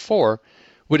 584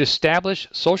 would establish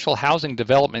social housing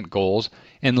development goals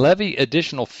and levy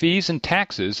additional fees and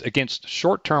taxes against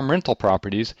short-term rental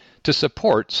properties to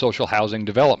support social housing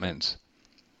developments.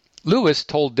 Lewis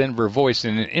told Denver Voice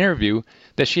in an interview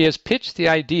that she has pitched the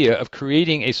idea of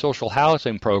creating a social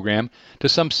housing program to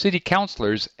some city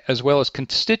councilors as well as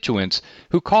constituents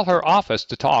who call her office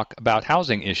to talk about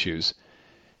housing issues.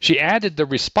 She added the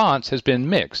response has been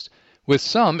mixed, with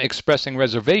some expressing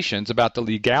reservations about the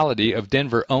legality of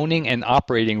Denver owning and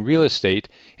operating real estate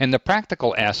and the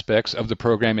practical aspects of the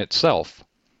program itself.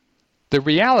 The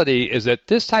reality is that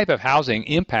this type of housing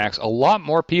impacts a lot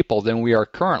more people than we are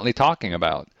currently talking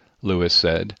about, Lewis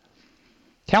said.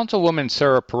 Councilwoman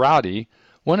Sarah Parati,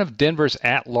 one of Denver's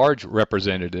at-large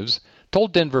representatives,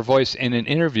 told Denver Voice in an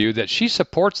interview that she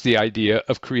supports the idea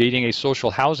of creating a social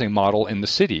housing model in the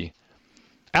city.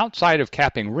 Outside of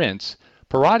capping rents,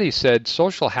 Parati said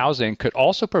social housing could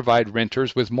also provide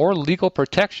renters with more legal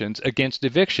protections against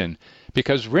eviction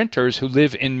because renters who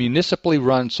live in municipally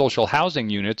run social housing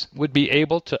units would be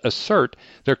able to assert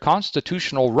their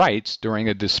constitutional rights during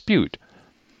a dispute.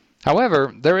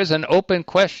 However, there is an open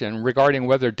question regarding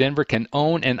whether Denver can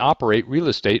own and operate real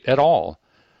estate at all.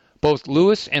 Both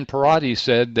Lewis and Parati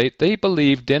said that they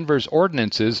believe Denver's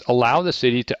ordinances allow the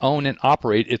city to own and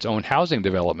operate its own housing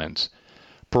developments.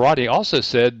 Parati also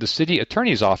said the city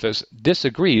attorney's office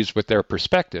disagrees with their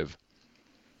perspective.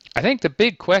 I think the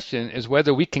big question is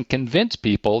whether we can convince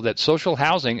people that social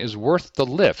housing is worth the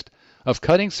lift of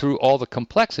cutting through all the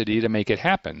complexity to make it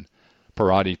happen,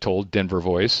 Parati told Denver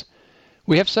Voice.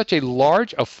 We have such a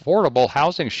large affordable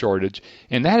housing shortage,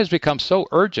 and that has become so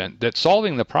urgent that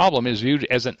solving the problem is viewed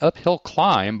as an uphill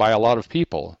climb by a lot of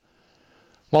people.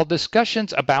 While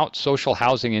discussions about social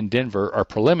housing in Denver are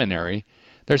preliminary,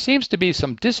 there seems to be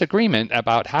some disagreement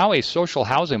about how a social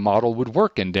housing model would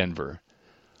work in Denver.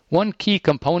 One key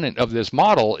component of this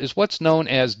model is what's known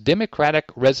as democratic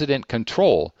resident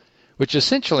control, which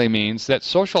essentially means that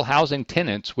social housing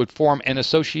tenants would form an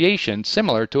association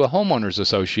similar to a homeowners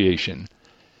association.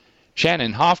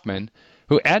 Shannon Hoffman,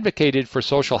 who advocated for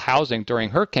social housing during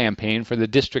her campaign for the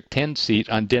District 10 seat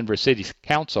on Denver City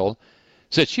Council,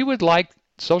 said she would like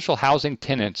social housing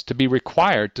tenants to be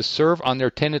required to serve on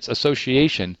their tenants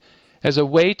association as a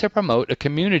way to promote a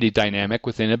community dynamic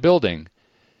within a building.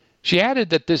 She added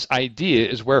that this idea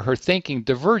is where her thinking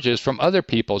diverges from other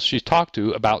people she's talked to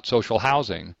about social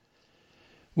housing.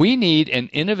 We need an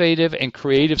innovative and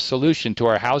creative solution to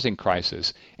our housing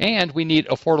crisis, and we need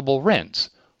affordable rents,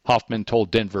 Hoffman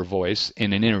told Denver Voice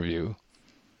in an interview.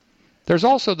 There's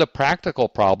also the practical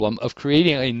problem of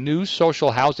creating a new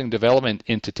social housing development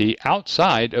entity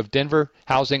outside of Denver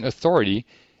Housing Authority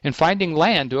and finding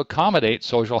land to accommodate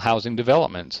social housing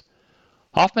developments.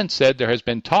 Hoffman said there has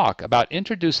been talk about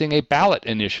introducing a ballot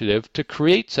initiative to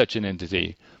create such an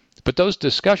entity, but those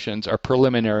discussions are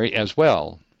preliminary as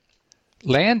well.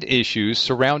 Land issues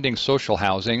surrounding social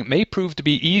housing may prove to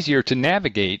be easier to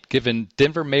navigate given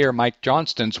Denver Mayor Mike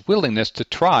Johnston's willingness to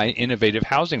try innovative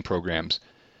housing programs.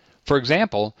 For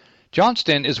example,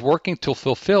 Johnston is working to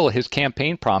fulfill his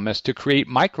campaign promise to create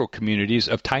micro-communities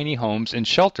of tiny homes and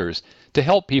shelters to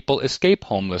help people escape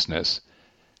homelessness.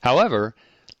 However,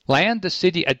 land the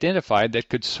city identified that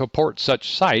could support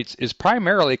such sites is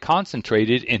primarily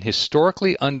concentrated in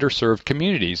historically underserved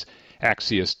communities,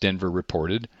 Axios Denver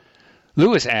reported.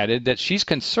 Lewis added that she's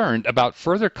concerned about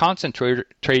further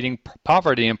concentrating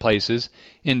poverty in places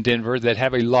in Denver that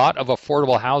have a lot of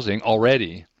affordable housing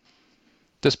already.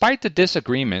 Despite the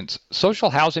disagreements,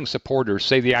 social housing supporters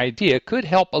say the idea could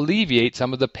help alleviate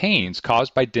some of the pains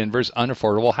caused by Denver's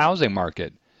unaffordable housing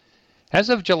market. As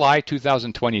of July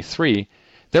 2023,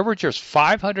 there were just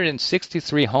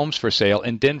 563 homes for sale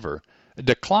in Denver, a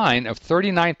decline of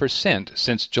 39%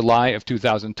 since July of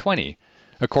 2020,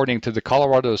 according to the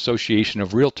Colorado Association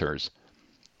of Realtors.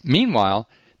 Meanwhile,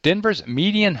 Denver's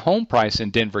median home price in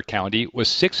Denver County was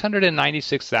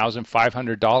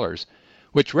 $696,500,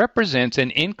 which represents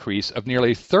an increase of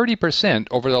nearly 30%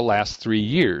 over the last 3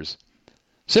 years.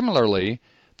 Similarly,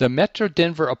 the Metro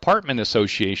Denver Apartment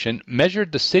Association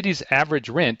measured the city's average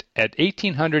rent at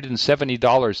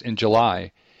 $1,870 in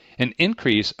July, an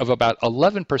increase of about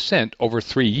 11% over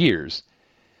 3 years.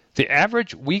 The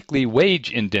average weekly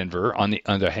wage in Denver, on the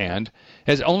other hand,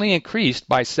 has only increased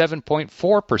by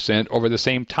 7.4% over the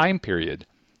same time period,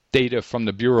 data from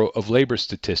the Bureau of Labor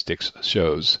Statistics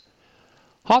shows.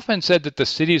 Hoffman said that the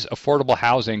city's affordable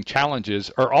housing challenges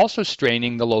are also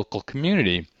straining the local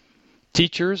community.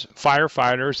 Teachers,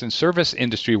 firefighters, and service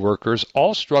industry workers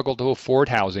all struggle to afford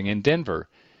housing in Denver,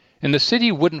 and the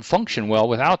city wouldn't function well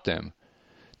without them.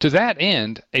 To that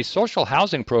end, a social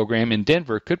housing program in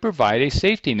Denver could provide a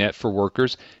safety net for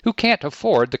workers who can't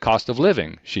afford the cost of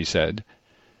living, she said.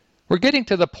 We're getting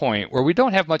to the point where we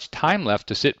don't have much time left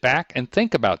to sit back and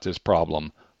think about this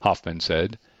problem, Hoffman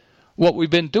said. What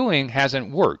we've been doing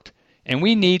hasn't worked, and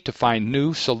we need to find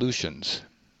new solutions.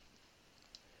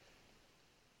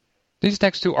 These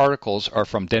next two articles are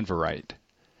from Denverite.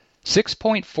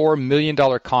 $6.4 million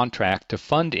contract to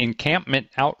fund encampment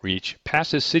outreach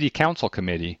passes City Council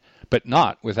Committee, but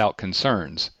not without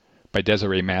concerns, by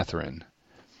Desiree Matherin.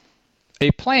 A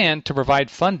plan to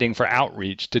provide funding for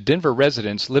outreach to Denver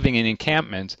residents living in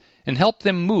encampments and help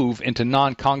them move into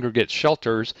non-congregate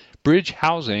shelters, bridge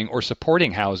housing, or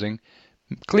supporting housing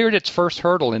cleared its first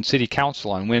hurdle in City Council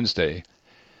on Wednesday.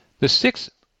 The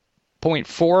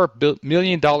 $6.4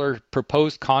 million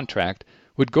proposed contract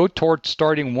would go toward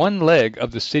starting one leg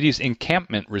of the city's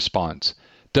encampment response,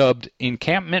 dubbed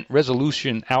Encampment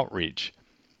Resolution Outreach.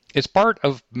 It's part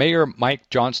of Mayor Mike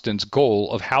Johnston's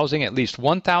goal of housing at least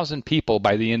 1,000 people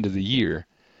by the end of the year.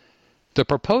 The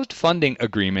proposed funding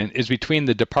agreement is between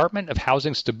the Department of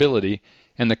Housing Stability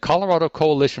and the Colorado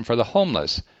Coalition for the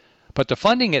Homeless, but the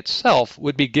funding itself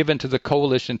would be given to the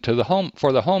Coalition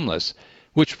for the Homeless,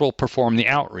 which will perform the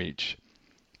outreach.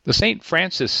 The St.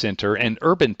 Francis Center and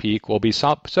Urban Peak will be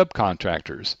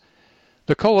subcontractors.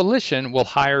 The coalition will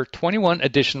hire 21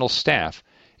 additional staff,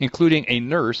 including a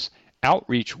nurse,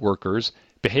 outreach workers,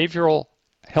 behavioral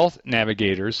health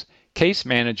navigators, case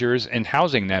managers, and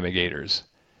housing navigators.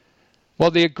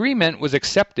 While the agreement was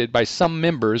accepted by some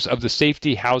members of the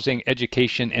Safety, Housing,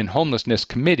 Education, and Homelessness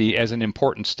Committee as an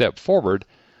important step forward,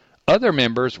 other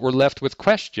members were left with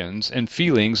questions and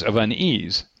feelings of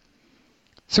unease.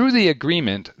 Through the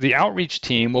agreement, the outreach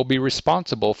team will be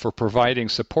responsible for providing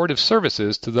supportive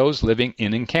services to those living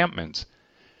in encampments.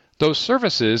 Those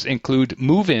services include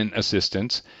move-in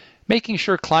assistance, making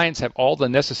sure clients have all the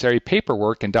necessary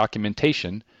paperwork and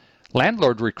documentation,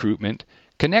 landlord recruitment,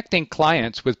 connecting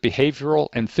clients with behavioral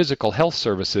and physical health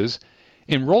services,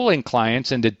 enrolling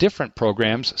clients into different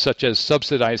programs such as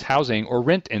subsidized housing or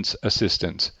rent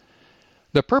assistance.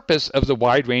 The purpose of the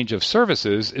wide range of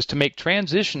services is to make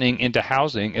transitioning into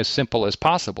housing as simple as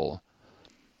possible.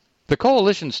 The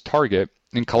Coalition's target,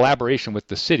 in collaboration with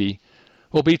the city,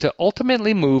 will be to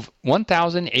ultimately move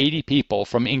 1,080 people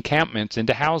from encampments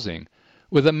into housing,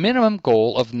 with a minimum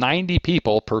goal of 90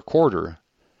 people per quarter.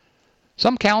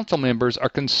 Some council members are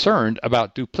concerned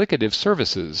about duplicative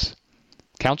services.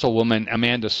 Councilwoman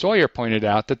Amanda Sawyer pointed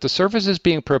out that the services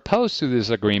being proposed through this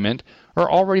agreement are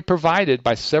already provided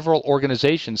by several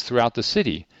organizations throughout the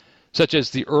city, such as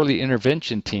the Early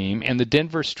Intervention Team and the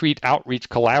Denver Street Outreach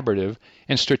Collaborative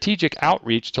and Strategic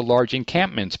Outreach to Large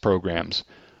Encampments programs,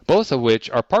 both of which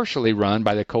are partially run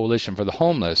by the Coalition for the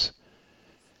Homeless.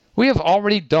 We have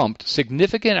already dumped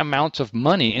significant amounts of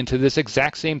money into this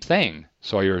exact same thing,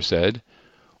 Sawyer said.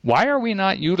 Why are we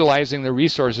not utilizing the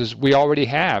resources we already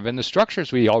have and the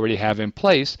structures we already have in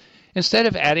place instead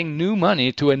of adding new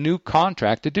money to a new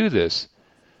contract to do this?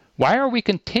 Why are we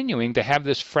continuing to have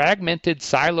this fragmented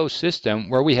silo system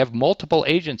where we have multiple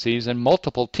agencies and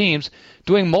multiple teams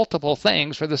doing multiple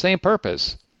things for the same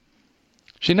purpose?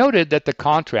 She noted that the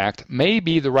contract may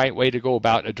be the right way to go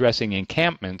about addressing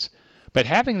encampments, but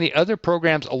having the other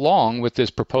programs along with this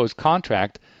proposed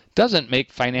contract doesn't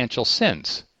make financial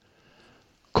sense.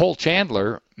 Cole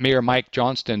Chandler, Mayor Mike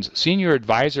Johnston's senior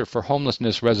advisor for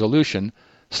homelessness resolution,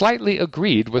 slightly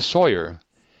agreed with Sawyer.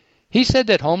 He said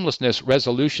that Homelessness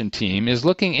Resolution Team is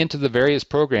looking into the various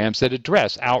programs that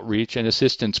address outreach and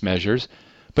assistance measures,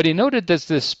 but he noted that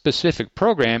this specific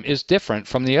program is different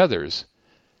from the others.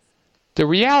 The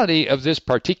reality of this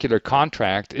particular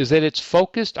contract is that it's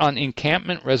focused on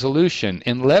encampment resolution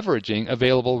and leveraging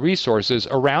available resources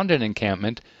around an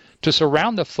encampment to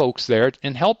surround the folks there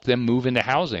and help them move into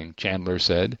housing, Chandler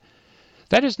said.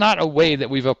 That is not a way that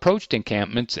we've approached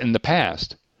encampments in the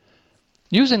past.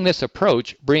 Using this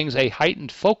approach brings a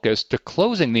heightened focus to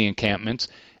closing the encampments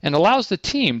and allows the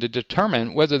team to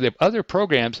determine whether the other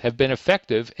programs have been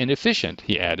effective and efficient,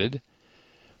 he added.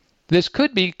 This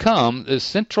could become the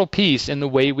central piece in the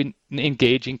way we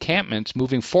engage encampments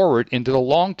moving forward into the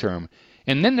long term,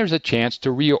 and then there's a chance to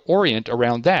reorient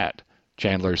around that,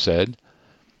 Chandler said.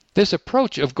 This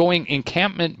approach of going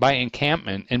encampment by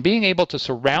encampment and being able to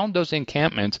surround those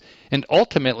encampments and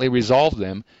ultimately resolve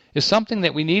them is something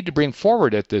that we need to bring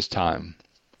forward at this time.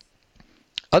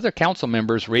 Other council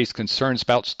members raised concerns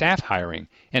about staff hiring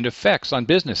and effects on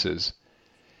businesses.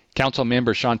 Council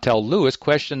member Chantel Lewis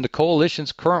questioned the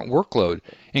coalition's current workload,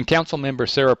 and Council member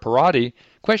Sarah Perotti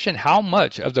questioned how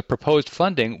much of the proposed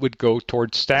funding would go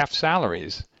towards staff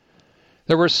salaries.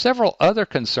 There were several other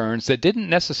concerns that didn't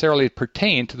necessarily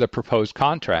pertain to the proposed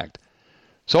contract.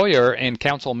 Sawyer and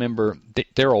Council member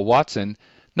Darrell Watson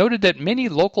noted that many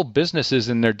local businesses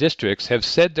in their districts have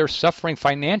said they're suffering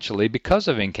financially because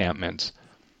of encampments.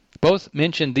 Both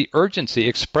mentioned the urgency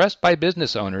expressed by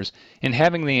business owners in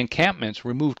having the encampments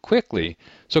removed quickly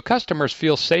so customers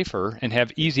feel safer and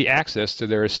have easy access to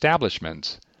their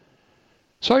establishments.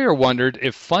 Sawyer wondered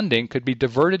if funding could be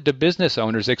diverted to business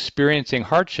owners experiencing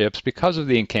hardships because of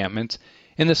the encampments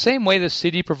in the same way the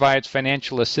city provides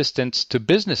financial assistance to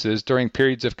businesses during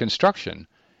periods of construction.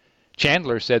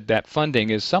 Chandler said that funding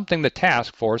is something the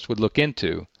task force would look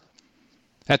into.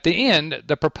 At the end,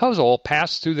 the proposal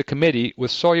passed through the committee with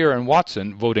Sawyer and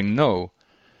Watson voting no.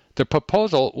 The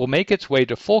proposal will make its way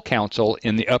to full council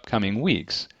in the upcoming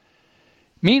weeks.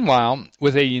 Meanwhile,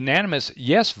 with a unanimous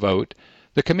yes vote,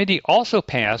 the committee also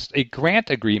passed a grant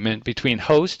agreement between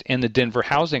Host and the Denver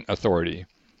Housing Authority.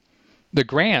 The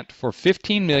grant for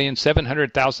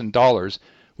 $15,700,000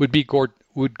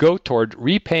 would go toward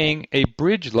repaying a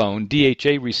bridge loan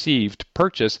DHA received to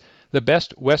purchase the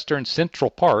Best Western Central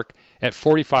Park at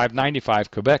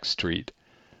 4595 Quebec Street.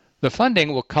 The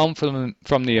funding will come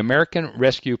from the American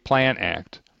Rescue Plan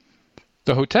Act.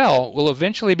 The hotel will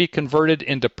eventually be converted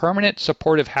into permanent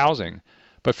supportive housing,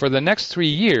 but for the next 3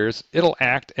 years, it'll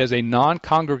act as a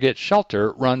non-congregate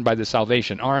shelter run by the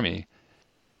Salvation Army.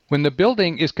 When the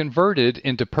building is converted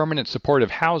into permanent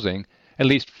supportive housing, at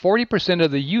least 40%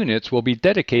 of the units will be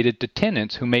dedicated to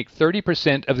tenants who make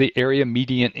 30% of the area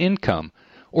median income,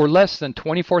 or less than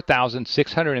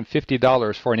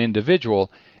 $24,650 for an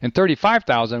individual and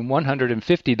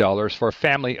 $35,150 for a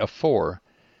family of 4.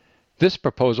 This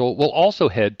proposal will also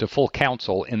head to full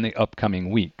council in the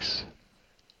upcoming weeks.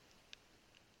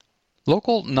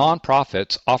 Local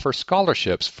nonprofits offer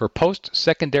scholarships for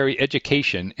post-secondary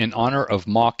education in honor of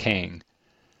Ma Kang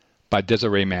by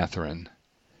Desiree Matherin.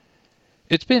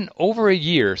 It's been over a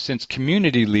year since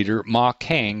community leader Ma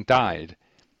Kang died.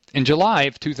 In July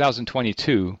of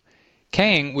 2022,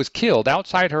 Kang was killed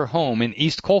outside her home in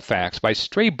East Colfax by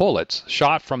stray bullets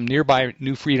shot from nearby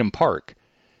New Freedom Park.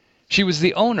 She was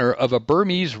the owner of a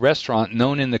Burmese restaurant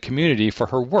known in the community for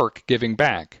her work giving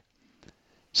back.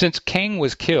 Since Kang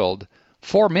was killed,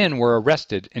 4 men were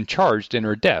arrested and charged in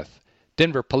her death.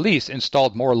 Denver police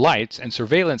installed more lights and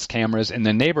surveillance cameras in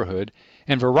the neighborhood,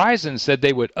 and Verizon said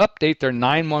they would update their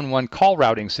 911 call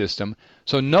routing system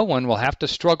so no one will have to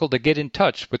struggle to get in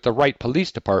touch with the right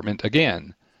police department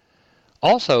again.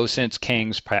 Also, since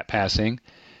Kang's passing,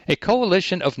 a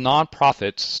coalition of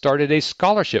nonprofits started a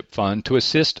scholarship fund to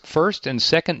assist first- and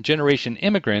second-generation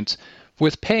immigrants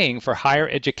with paying for higher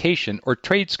education or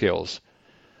trade skills.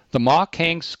 The Ma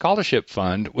Kang Scholarship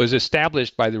Fund was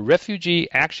established by the Refugee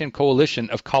Action Coalition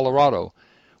of Colorado,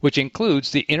 which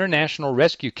includes the International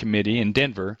Rescue Committee in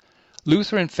Denver,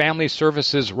 Lutheran Family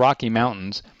Services Rocky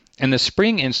Mountains, and the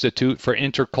Spring Institute for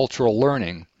Intercultural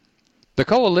Learning. The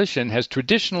coalition has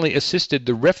traditionally assisted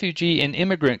the refugee and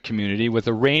immigrant community with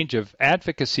a range of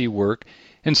advocacy work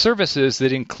and services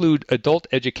that include adult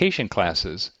education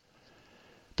classes.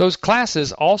 Those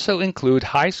classes also include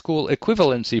high school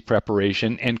equivalency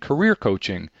preparation and career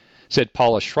coaching, said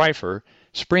Paula Schreifer,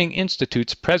 Spring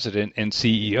Institute's president and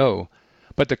CEO.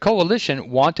 But the coalition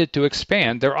wanted to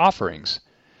expand their offerings.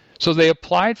 So they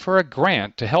applied for a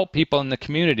grant to help people in the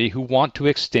community who want to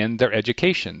extend their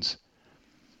educations.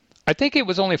 I think it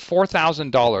was only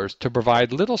 $4,000 to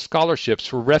provide little scholarships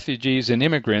for refugees and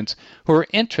immigrants who are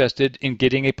interested in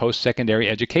getting a post-secondary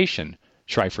education,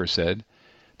 Schreifer said.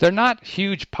 They're not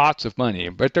huge pots of money,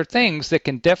 but they're things that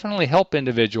can definitely help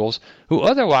individuals who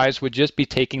otherwise would just be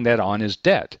taking that on as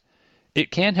debt. It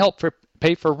can help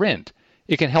pay for rent.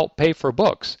 It can help pay for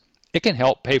books. It can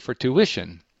help pay for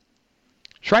tuition.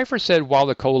 Schreifer said while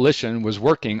the coalition was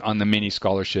working on the mini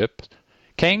scholarships,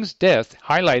 Kang's death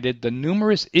highlighted the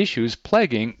numerous issues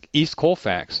plaguing East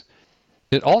Colfax.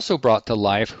 It also brought to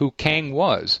life who Kang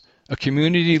was, a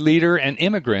community leader and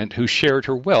immigrant who shared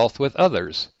her wealth with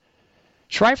others.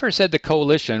 Schreifer said the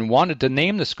coalition wanted to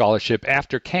name the scholarship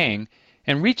after Kang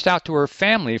and reached out to her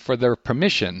family for their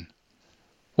permission.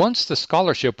 Once the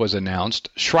scholarship was announced,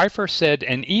 Schreifer said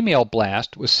an email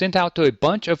blast was sent out to a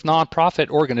bunch of nonprofit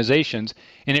organizations,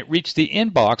 and it reached the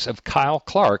inbox of Kyle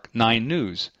Clark, 9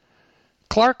 News.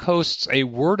 Clark hosts a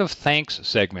Word of Thanks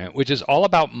segment, which is all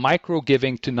about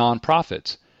micro-giving to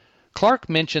nonprofits. Clark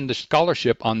mentioned the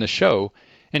scholarship on the show,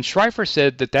 and Schreifer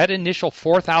said that initial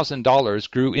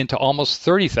 $4,000 grew into almost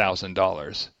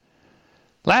 $30,000.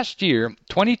 Last year,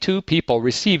 22 people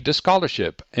received a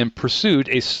scholarship and pursued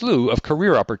a slew of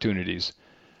career opportunities.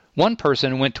 One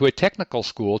person went to a technical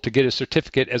school to get a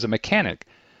certificate as a mechanic.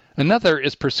 Another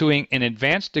is pursuing an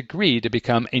advanced degree to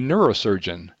become a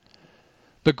neurosurgeon.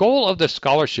 The goal of the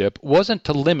scholarship wasn't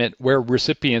to limit where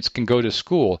recipients can go to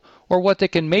school or what they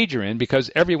can major in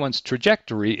because everyone's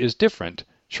trajectory is different,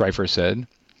 Schreifer said.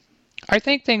 I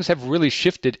think things have really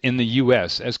shifted in the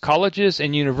U.S. as colleges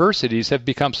and universities have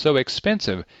become so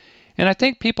expensive, and I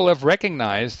think people have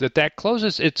recognized that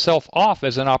closes itself off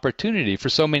as an opportunity for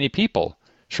so many people,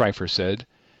 Schreifer said.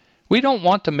 We don't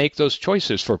want to make those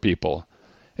choices for people.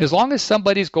 As long as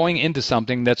somebody's going into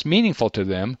something that's meaningful to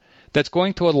them, that's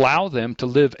going to allow them to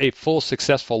live a full,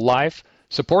 successful life,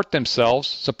 support themselves,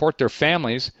 support their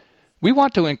families, we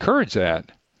want to encourage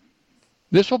that.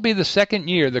 This will be the second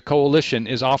year the coalition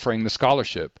is offering the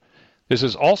scholarship. This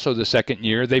is also the second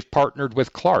year they've partnered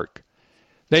with Clark.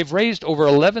 They've raised over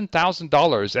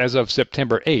 $11,000 as of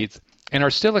September 8th and are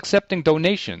still accepting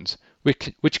donations,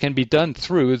 which can be done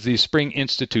through the Spring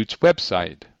Institute's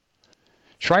website.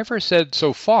 Schreifer said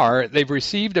so far they've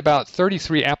received about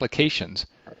 33 applications.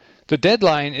 The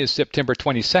deadline is September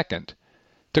 22nd.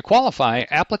 To qualify,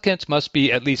 applicants must be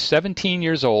at least 17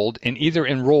 years old and either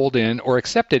enrolled in or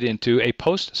accepted into a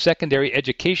post-secondary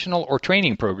educational or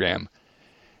training program.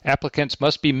 Applicants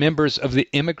must be members of the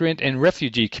immigrant and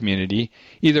refugee community,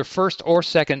 either first or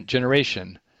second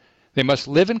generation. They must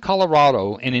live in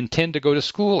Colorado and intend to go to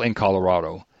school in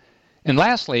Colorado. And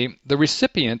lastly, the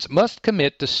recipients must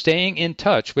commit to staying in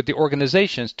touch with the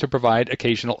organizations to provide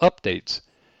occasional updates.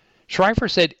 Schreifer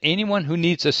said anyone who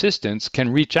needs assistance can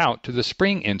reach out to the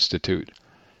Spring Institute.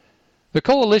 The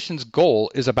coalition's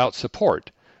goal is about support,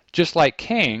 just like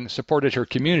Kang supported her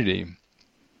community.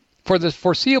 For the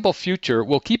foreseeable future,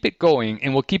 we'll keep it going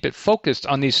and we'll keep it focused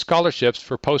on these scholarships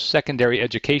for post-secondary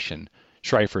education,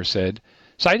 Schreifer said,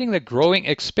 citing the growing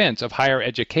expense of higher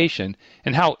education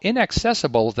and how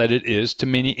inaccessible that it is to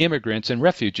many immigrants and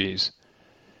refugees.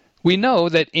 We know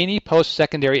that any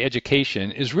post-secondary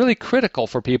education is really critical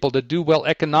for people to do well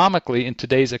economically in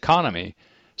today's economy,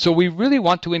 so we really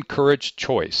want to encourage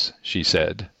choice, she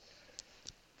said.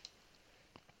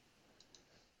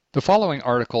 The following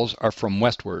articles are from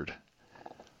Westward.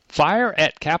 Fire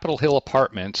at Capitol Hill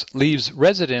Apartments leaves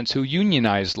residents who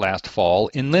unionized last fall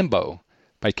in limbo,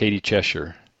 by Katie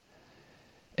Cheshire.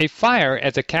 A fire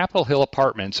at the Capitol Hill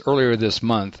Apartments earlier this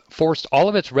month forced all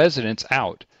of its residents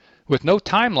out, with no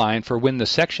timeline for when the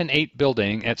Section 8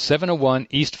 building at 701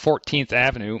 East 14th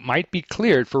Avenue might be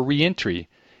cleared for re-entry,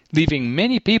 leaving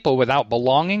many people without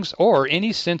belongings or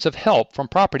any sense of help from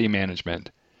property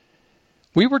management.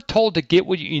 We were told to get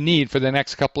what you need for the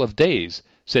next couple of days,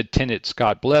 said tenant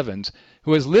Scott Blevins,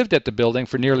 who has lived at the building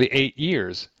for nearly 8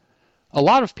 years. A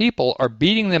lot of people are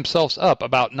beating themselves up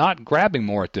about not grabbing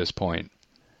more at this point.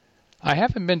 I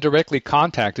haven't been directly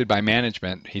contacted by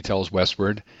management, he tells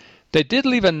Westward. They did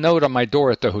leave a note on my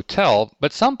door at the hotel,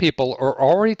 but some people are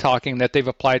already talking that they've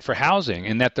applied for housing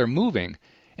and that they're moving,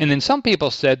 and then some people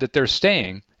said that they're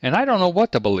staying, and I don't know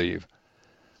what to believe.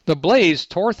 The blaze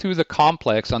tore through the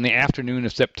complex on the afternoon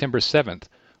of September 7th,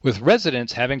 with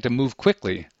residents having to move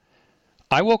quickly.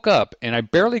 I woke up, and I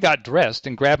barely got dressed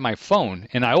and grabbed my phone,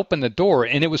 and I opened the door,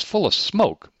 and it was full of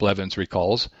smoke, Blevins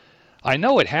recalls. I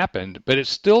know it happened, but it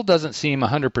still doesn't seem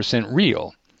 100%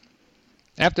 real.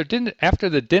 After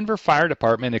the Denver Fire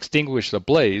Department extinguished the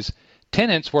blaze,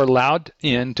 tenants were allowed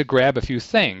in to grab a few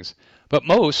things, but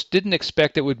most didn't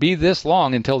expect it would be this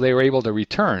long until they were able to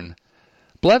return.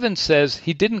 Blevins says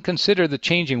he didn't consider the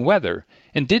changing weather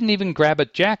and didn't even grab a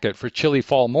jacket for chilly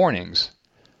fall mornings.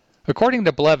 According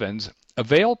to Blevins,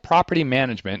 Avail Property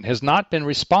Management has not been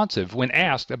responsive when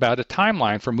asked about a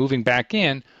timeline for moving back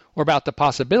in or about the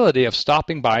possibility of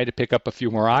stopping by to pick up a few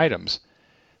more items.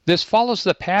 This follows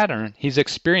the pattern he's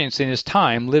experienced in his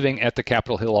time living at the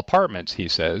Capitol Hill Apartments, he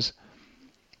says.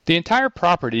 The entire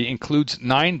property includes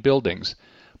 9 buildings,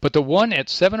 but the one at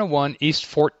 701 East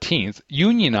 14th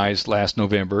unionized last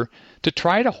November to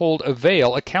try to hold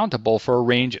Avail accountable for a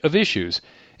range of issues,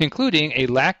 including a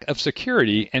lack of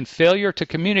security and failure to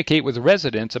communicate with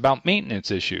residents about maintenance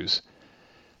issues.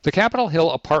 The Capitol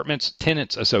Hill Apartments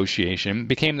Tenants Association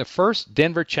became the first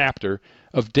Denver chapter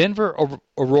of Denver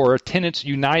Aurora Tenants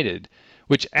United,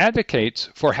 which advocates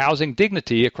for housing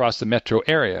dignity across the metro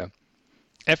area.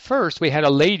 At first, we had a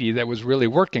lady that was really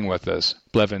working with us,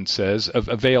 Blevins says, of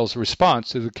Avail's response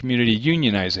to the community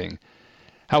unionizing.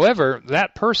 However,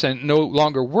 that person no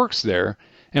longer works there,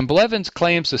 and Blevins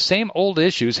claims the same old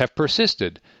issues have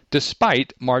persisted,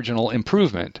 despite marginal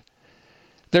improvement.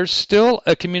 There's still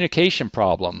a communication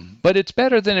problem, but it's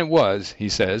better than it was, he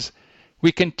says.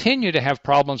 We continue to have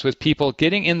problems with people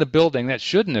getting in the building that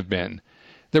shouldn't have been.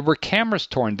 There were cameras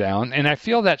torn down, and I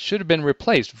feel that should have been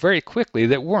replaced very quickly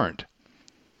that weren't.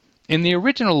 In the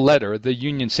original letter the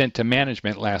union sent to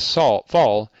management last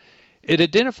fall, it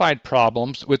identified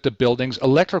problems with the building's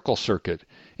electrical circuit,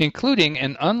 including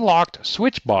an unlocked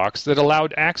switch box that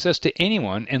allowed access to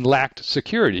anyone and lacked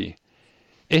security.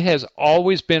 It has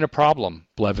always been a problem,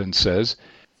 Blevins says.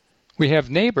 We have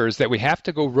neighbors that we have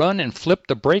to go run and flip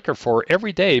the breaker for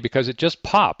every day because it just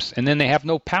pops and then they have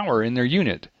no power in their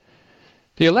unit.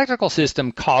 The electrical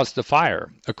system caused the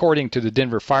fire, according to the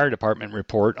Denver Fire Department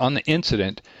report on the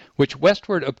incident, which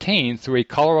Westward obtained through a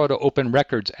Colorado Open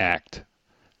Records Act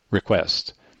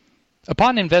request.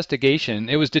 Upon investigation,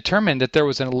 it was determined that there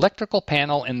was an electrical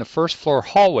panel in the first-floor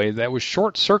hallway that was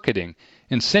short-circuiting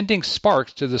and sending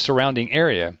sparks to the surrounding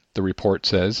area, the report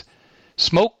says.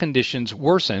 Smoke conditions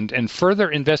worsened, and further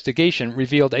investigation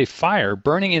revealed a fire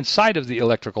burning inside of the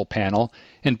electrical panel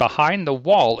and behind the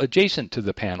wall adjacent to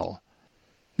the panel.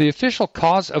 The official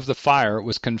cause of the fire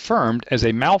was confirmed as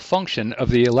a malfunction of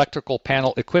the electrical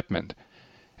panel equipment.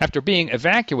 After being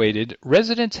evacuated,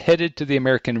 residents headed to the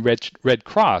American Red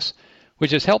Cross,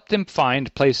 which has helped them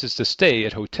find places to stay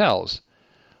at hotels.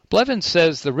 Blevins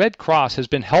says the Red Cross has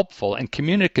been helpful and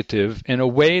communicative in a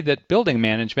way that building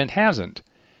management hasn't.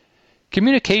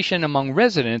 Communication among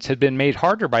residents had been made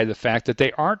harder by the fact that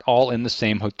they aren't all in the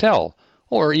same hotel,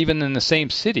 or even in the same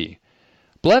city.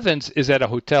 Blevins is at a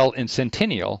hotel in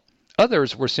Centennial.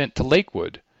 Others were sent to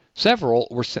Lakewood. Several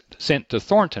were sent to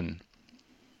Thornton.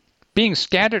 Being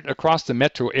scattered across the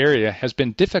metro area has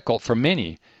been difficult for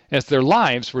many, as their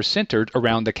lives were centered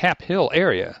around the Cap Hill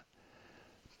area.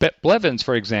 Blevins,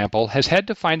 for example, has had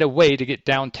to find a way to get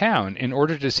downtown in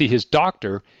order to see his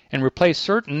doctor and replace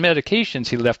certain medications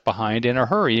he left behind in a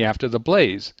hurry after the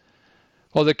blaze.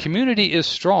 While the community is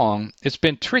strong, it's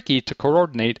been tricky to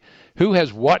coordinate who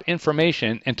has what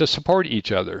information and to support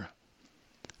each other.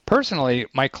 Personally,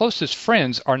 my closest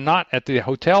friends are not at the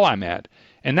hotel I'm at,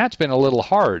 and that's been a little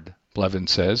hard,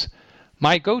 Blevins says.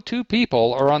 My go-to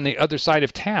people are on the other side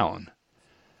of town.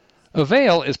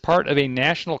 Avail is part of a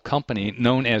national company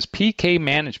known as PK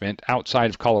Management outside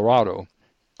of Colorado.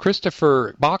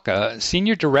 Christopher Baca,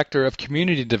 Senior Director of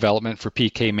Community Development for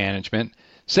PK Management,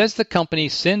 says the company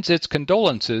sends its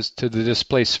condolences to the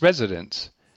displaced residents.